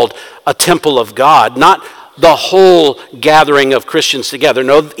is called a temple of God, not the whole gathering of Christians together.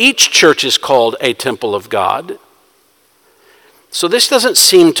 No, each church is called a temple of God. So this doesn't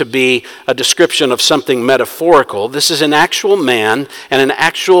seem to be a description of something metaphorical. This is an actual man and an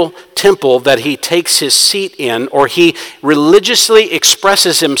actual temple that he takes his seat in, or he religiously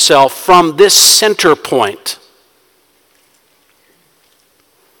expresses himself from this center point.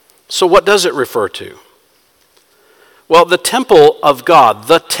 So what does it refer to? Well, the temple of God,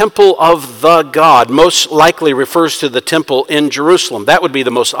 the temple of the God, most likely refers to the temple in Jerusalem. That would be the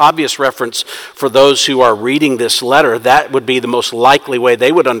most obvious reference for those who are reading this letter. That would be the most likely way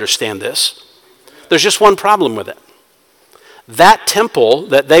they would understand this. There's just one problem with it. That temple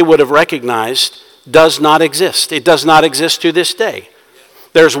that they would have recognized does not exist. It does not exist to this day.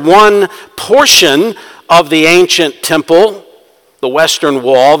 There's one portion of the ancient temple, the Western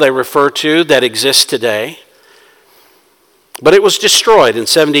Wall they refer to, that exists today. But it was destroyed in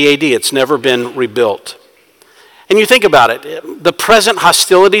 70 AD. It's never been rebuilt. And you think about it, the present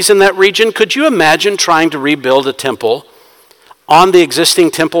hostilities in that region, could you imagine trying to rebuild a temple on the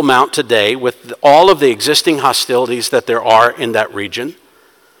existing Temple Mount today with all of the existing hostilities that there are in that region?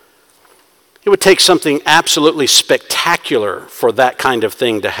 It would take something absolutely spectacular for that kind of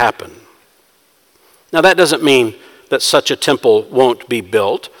thing to happen. Now, that doesn't mean that such a temple won't be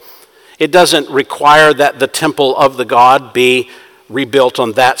built. It doesn't require that the temple of the God be rebuilt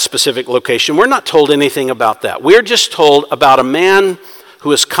on that specific location. We're not told anything about that. We're just told about a man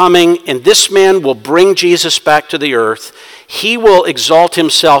who is coming, and this man will bring Jesus back to the earth. He will exalt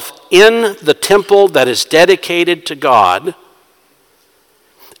himself in the temple that is dedicated to God,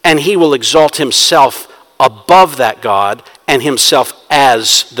 and he will exalt himself above that God and himself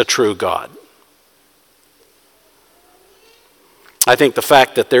as the true God. I think the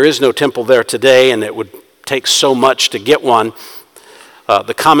fact that there is no temple there today and it would take so much to get one,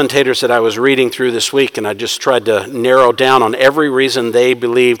 the commentators that I was reading through this week, and I just tried to narrow down on every reason they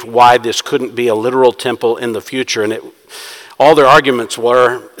believed why this couldn't be a literal temple in the future. And all their arguments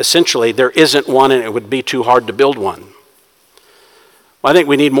were essentially there isn't one and it would be too hard to build one. Well, I think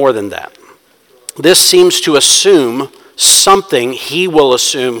we need more than that. This seems to assume something he will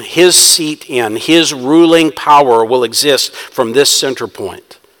assume his seat in, his ruling power will exist from this center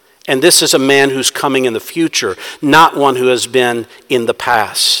point. And this is a man who's coming in the future, not one who has been in the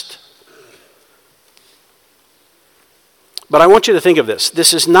past. But I want you to think of this.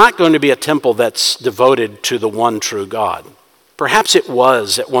 This is not going to be a temple that's devoted to the one true God. Perhaps it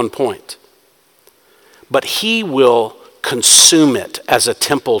was at one point. But he will consume it as a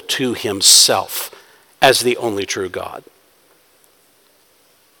temple to himself, as the only true God.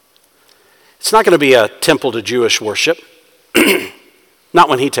 It's not going to be a temple to Jewish worship. Not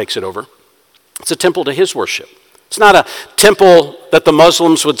when he takes it over. It's a temple to his worship. It's not a temple that the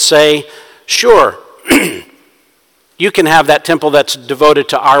Muslims would say, sure, you can have that temple that's devoted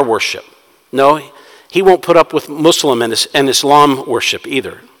to our worship. No, he won't put up with Muslim and Islam worship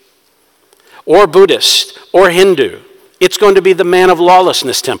either. Or Buddhist, or Hindu. It's going to be the man of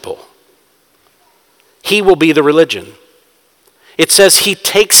lawlessness temple. He will be the religion. It says he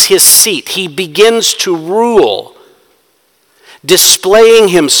takes his seat. He begins to rule, displaying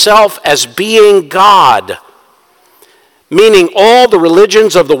himself as being God, meaning all the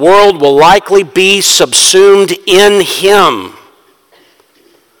religions of the world will likely be subsumed in him.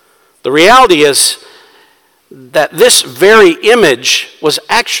 The reality is that this very image was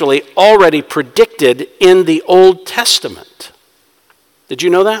actually already predicted in the Old Testament. Did you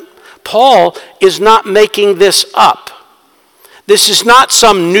know that? Paul is not making this up. This is not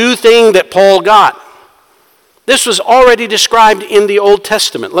some new thing that Paul got. This was already described in the Old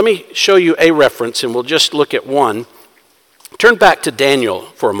Testament. Let me show you a reference, and we'll just look at one. Turn back to Daniel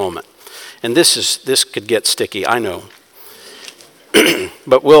for a moment. And this could get sticky, I know.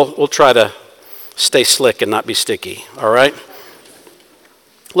 But we'll try to stay slick and not be sticky, all right?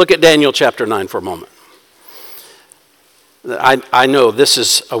 Look at Daniel chapter 9 for a moment. I know this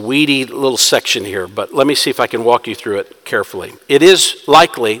is a weedy little section here, but let me see if I can walk you through it carefully. It is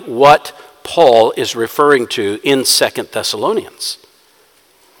likely what Paul is referring to in 2 Thessalonians.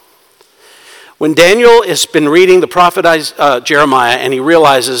 When Daniel has been reading the prophet Jeremiah and he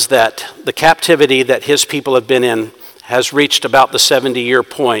realizes that the captivity that his people have been in has reached about the 70-year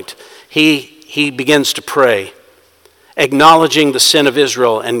point, he begins to pray, acknowledging the sin of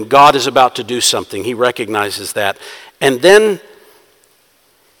Israel, and God is about to do something. He recognizes that. And then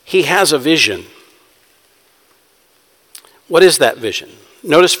he has a vision. What is that vision?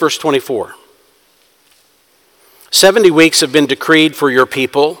 Notice verse 24. 70 weeks have been decreed for your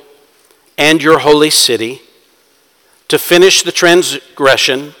people and your holy city to finish the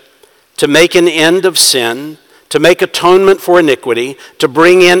transgression, to make an end of sin, to make atonement for iniquity, to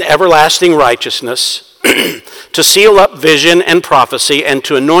bring in everlasting righteousness, to seal up vision and prophecy, and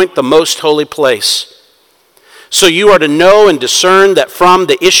to anoint the most holy place. So you are to know and discern that from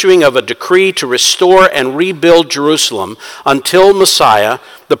the issuing of a decree to restore and rebuild Jerusalem until Messiah,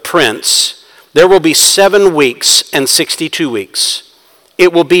 the Prince, there will be 7 weeks and 62 weeks.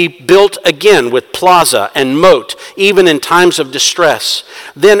 It will be built again with plaza and moat, even in times of distress.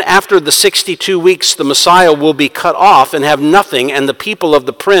 Then after the 62 weeks, the Messiah will be cut off and have nothing, and the people of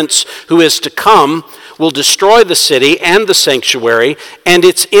the Prince who is to come will destroy the city and the sanctuary, and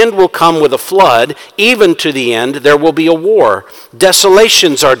its end will come with a flood. Even to the end, there will be a war.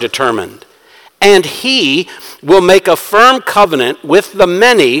 Desolations are determined. And he will make a firm covenant with the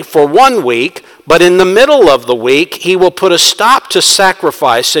many for 1 week, but in the middle of the week, he will put a stop to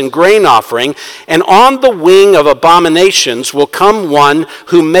sacrifice and grain offering, and on the wing of abominations will come one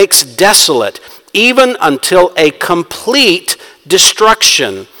who makes desolate, even until a complete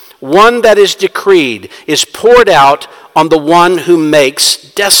destruction, one that is decreed, is poured out on the one who makes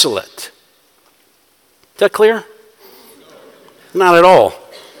desolate. Is that clear? Not at all.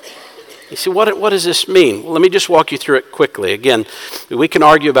 You see, what does this mean? Well, let me just walk you through it quickly. Again, we can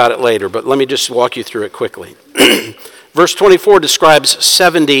argue about it later, but let me just walk you through it quickly. Verse 24 describes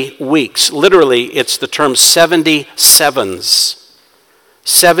 70 weeks. Literally, it's the term 70 sevens.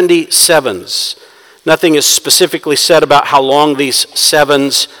 70 sevens. Nothing is specifically said about how long these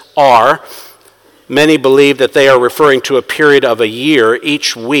sevens are. Many believe that they are referring to a period of a year.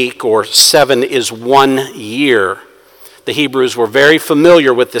 Each week, or 7, is 1 year. The Hebrews were very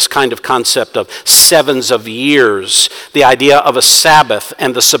familiar with this kind of concept of sevens of years, the idea of a Sabbath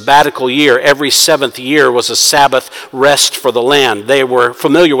and the sabbatical year. Every 7th year was a Sabbath rest for the land. They were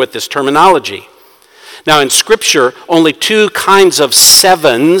familiar with this terminology. Now in Scripture, only 2 kinds of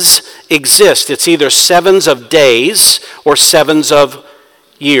sevens exist. It's either sevens of days or sevens of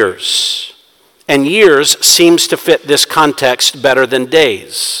years. And years seems to fit this context better than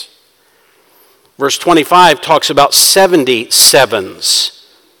days. Verse 25 talks about 70 sevens.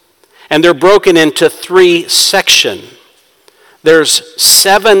 And they're broken into 3 sections. There's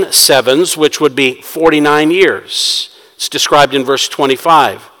 7 sevens, which would be 49 years. It's described in verse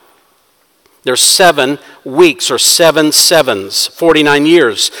 25. There's 7 weeks, or 7 sevens, 49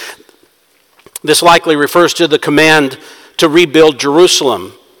 years. This likely refers to the command to rebuild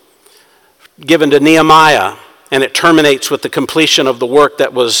Jerusalem, given to Nehemiah, and it terminates with the completion of the work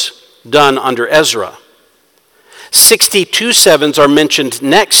that was done under Ezra. 62 sevens are mentioned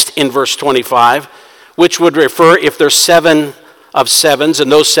next in verse 25, which would refer, if there's 7 of sevens,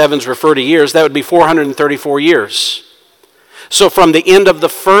 and those sevens refer to years, that would be 434 years. So from the end of the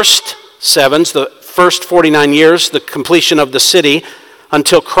first sevens, the first 49 years, the completion of the city,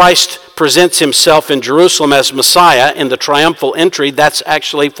 until Christ presents himself in Jerusalem as Messiah in the triumphal entry, that's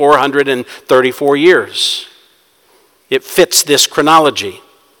actually 434 years. It fits this chronology.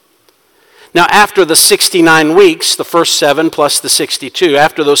 Now, after the 69 weeks, the first 7 plus the 62,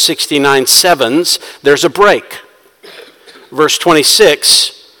 after those 69 sevens, there's a break. Verse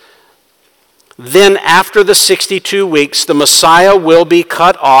 26, then after the 62 weeks, the Messiah will be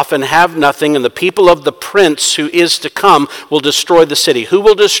cut off and have nothing, and the people of the prince who is to come will destroy the city. Who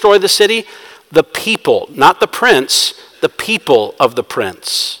will destroy the city? The people, not the prince, the people of the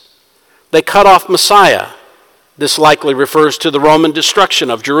prince. They cut off Messiah. This likely refers to the Roman destruction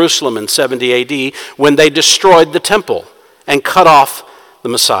of Jerusalem in 70 AD when they destroyed the temple and cut off the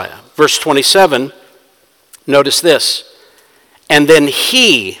Messiah. Verse 27, notice this. And then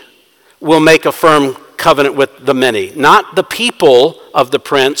he will make a firm covenant with the many. Not the people of the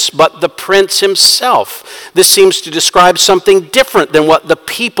prince, but the prince himself. This seems to describe something different than what the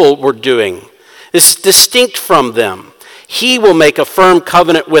people were doing. It's distinct from them. He will make a firm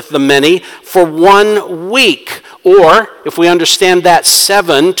covenant with the many for 1 week. Or, if we understand that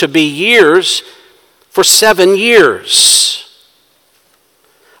 7 to be years, for 7 years.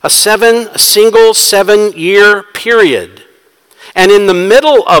 A single 7-year period. And in the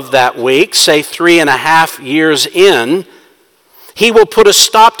middle of that week, say 3.5 years in, he will put a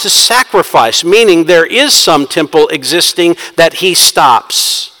stop to sacrifice, meaning there is some temple existing that he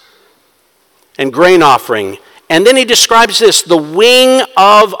stops. And grain offering. And then he describes this, the wing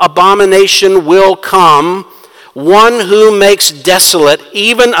of abomination will come, one who makes desolate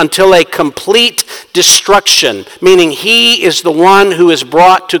even until a complete destruction, meaning he is the one who is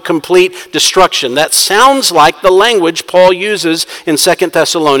brought to complete destruction. That sounds like the language Paul uses in 2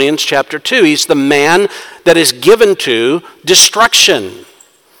 Thessalonians chapter 2. He's the man that is given to destruction.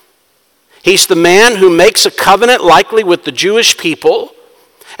 He's the man who makes a covenant likely with the Jewish people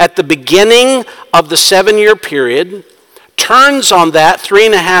at the beginning of the 7-year period, turns on that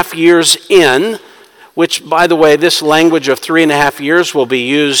 3.5 years in, which, by the way, this language of 3.5 years will be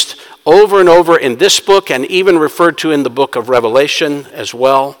used over and over in this book and even referred to in the book of Revelation as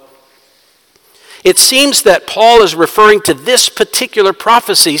well. It seems that Paul is referring to this particular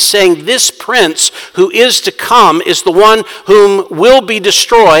prophecy, saying this prince who is to come is the one whom will be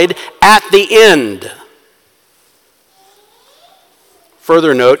destroyed at the end.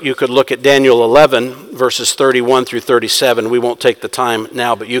 Further note, you could look at Daniel 11, verses 31 through 37. We won't take the time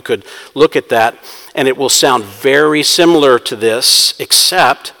now, but you could look at that, and it will sound very similar to this,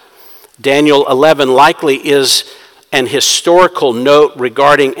 except Daniel 11 likely is an historical note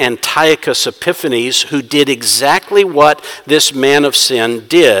regarding Antiochus Epiphanes, who did exactly what this man of sin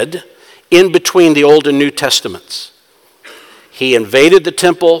did in between the Old and New Testaments. He invaded the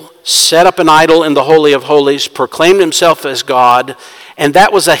temple, set up an idol in the Holy of Holies, proclaimed himself as God, and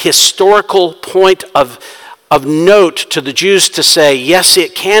that was a historical point of note to the Jews to say, yes,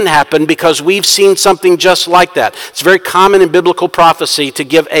 it can happen because we've seen something just like that. It's very common in biblical prophecy to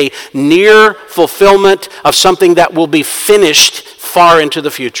give a near fulfillment of something that will be finished far into the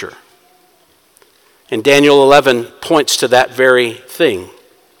future. And Daniel 11 points to that very thing.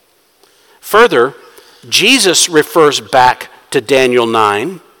 Further, Jesus refers back to Daniel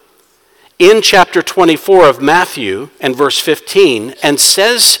 9 in chapter 24 of Matthew and verse 15 and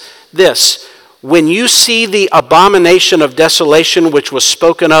says this, when you see the abomination of desolation which was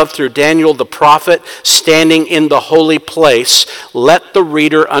spoken of through Daniel the prophet standing in the holy place, let the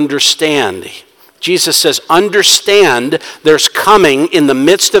reader understand. Jesus says, understand there's coming in the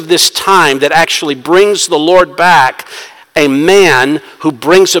midst of this time that actually brings the Lord back a man who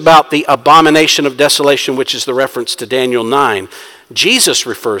brings about the abomination of desolation, which is the reference to Daniel 9. Jesus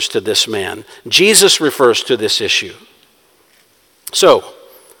refers to this man. Jesus refers to this issue. So,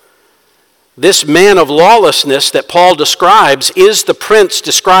 this man of lawlessness that Paul describes is the prince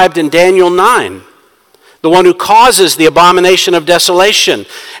described in Daniel 9, the one who causes the abomination of desolation.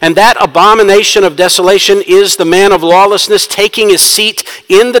 And that abomination of desolation is the man of lawlessness taking his seat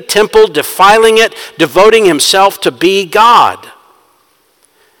in the temple, defiling it, devoting himself to be God.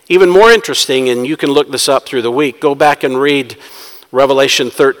 Even more interesting, and you can look this up through the week, go back and read Revelation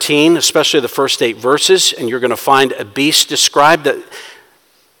 13, especially the first 8 verses, and you're going to find a beast described that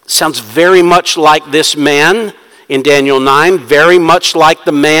sounds very much like this man in Daniel 9, very much like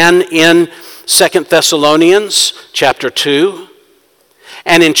the man in 2 Thessalonians chapter 2.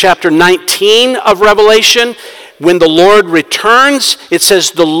 And in chapter 19 of Revelation, When the Lord returns, it says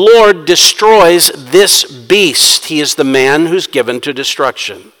the Lord destroys this beast. He is the man who's given to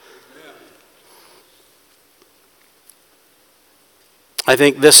destruction. I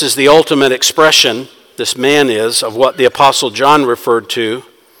think this is the ultimate expression, this man is, of what the Apostle John referred to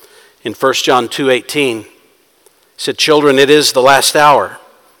in 1 John 2:18. He said, children, it is the last hour.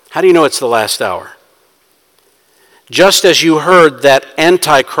 How do you know it's the last hour? Just as you heard that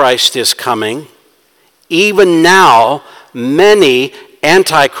Antichrist is coming, even now many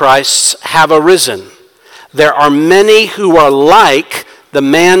Antichrists have arisen. There are many who are like the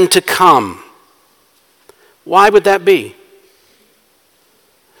man to come. Why would that be?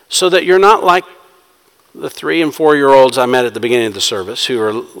 So that you're not like the 3- and 4-year-olds I met at the beginning of the service who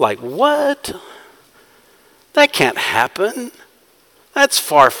are like, what? That can't happen. That's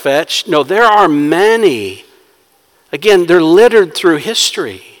far-fetched. No, there are many. Again, they're littered through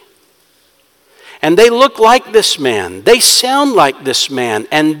history. And they look like this man. They sound like this man.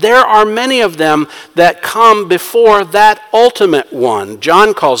 And there are many of them that come before that ultimate one.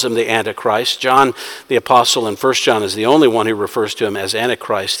 John calls him the Antichrist. John, the apostle in 1 John, is the only one who refers to him as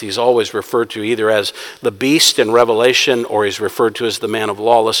Antichrist. He's always referred to either as the beast in Revelation, or he's referred to as the man of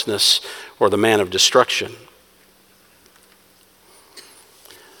lawlessness or the man of destruction.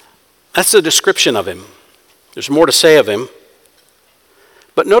 That's the description of him. There's more to say of him.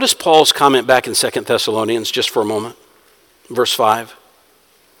 But notice Paul's comment back in 2 Thessalonians just for a moment. Verse 5.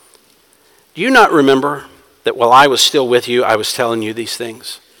 Do you not remember that while I was still with you, I was telling you these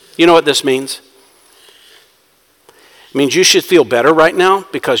things? You know what this means? It means you should feel better right now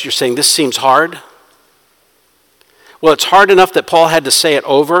because you're saying this seems hard. Well, it's hard enough that Paul had to say it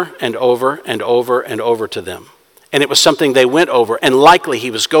over and over and over and over to them. And it was something they went over. And likely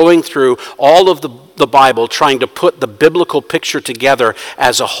he was going through all of the Bible trying to put the biblical picture together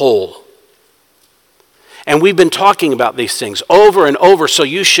as a whole. And we've been talking about these things over and over, so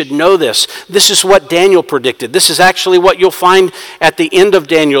you should know this. This is what Daniel predicted. This is actually what you'll find at the end of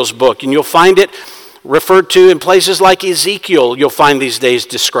Daniel's book. And you'll find it referred to in places like Ezekiel, you'll find these days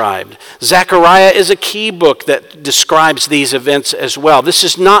described. Zechariah is a key book that describes these events as well. This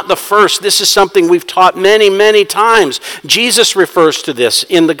is not the first. This is something we've taught many, many times. Jesus refers to this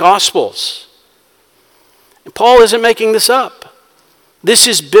in the Gospels. And Paul isn't making this up. This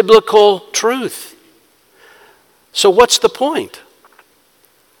is biblical truth. So what's the point?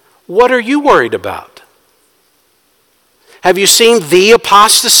 What are you worried about? Have you seen the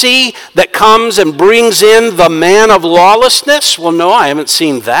apostasy that comes and brings in the man of lawlessness? Well, no, I haven't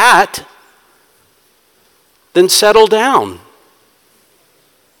seen that. Then settle down.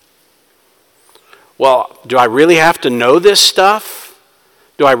 Well, do I really have to know this stuff?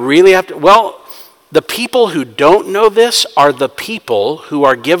 Do I really have to? Well, the people who don't know this are the people who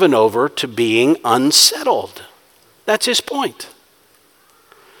are given over to being unsettled. That's his point.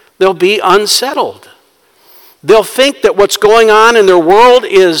 They'll be unsettled. They'll think that what's going on in their world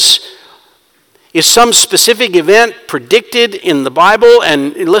is some specific event predicted in the Bible.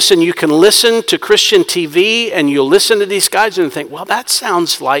 And listen, you can listen to Christian TV and you'll listen to these guys and think, well, that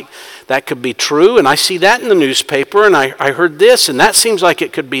sounds like that could be true. And I see that in the newspaper and I heard this and that seems like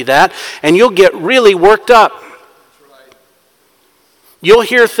it could be that. And you'll get really worked up. You'll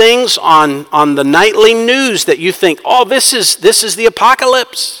hear things on the nightly news that you think, oh, this is the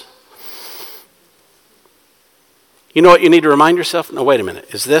apocalypse. You know what you need to remind yourself? No, wait a minute.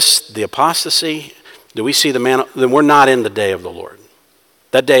 Is this the apostasy? Do we see the man? Then we're not in the day of the Lord.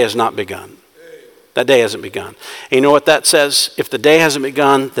 That day has not begun. That day hasn't begun. And you know what that says? If the day hasn't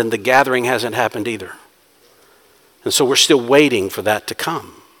begun, then the gathering hasn't happened either. And so we're still waiting for that to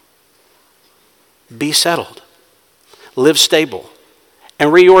come. Be settled. Live stable. And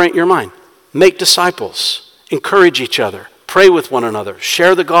reorient your mind. Make disciples. Encourage each other. Pray with one another.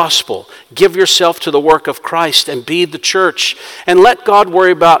 Share the gospel. Give yourself to the work of Christ and be the church. And let God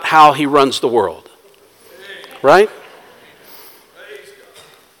worry about how he runs the world. Right?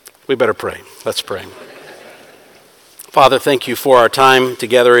 We better pray. Let's pray. Father, thank you for our time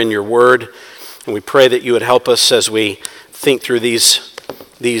together in your word. And we pray that you would help us as we think through these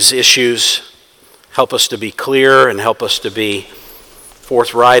issues. Help us to be clear and help us to be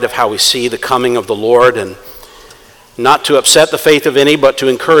forthright of how we see the coming of the Lord, and not to upset the faith of any, but to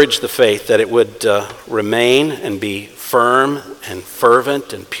encourage the faith that it would remain and be firm and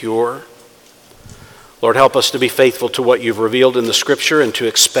fervent and pure. Lord, help us to be faithful to what you've revealed in the Scripture and to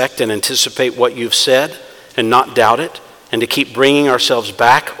expect and anticipate what you've said and not doubt it, and to keep bringing ourselves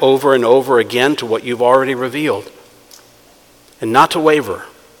back over and over again to what you've already revealed and not to waver.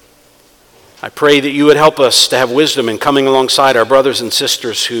 I pray that you would help us to have wisdom in coming alongside our brothers and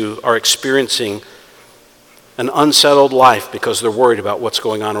sisters who are experiencing an unsettled life because they're worried about what's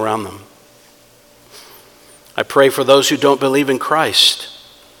going on around them. I pray for those who don't believe in Christ,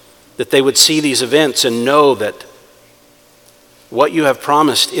 that they would see these events and know that what you have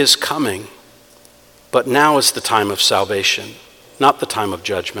promised is coming, but now is the time of salvation, not the time of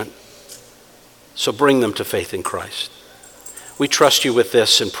judgment. So bring them to faith in Christ. We trust you with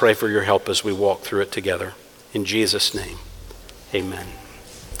this and pray for your help as we walk through it together. In Jesus' name, amen.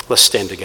 Let's stand together.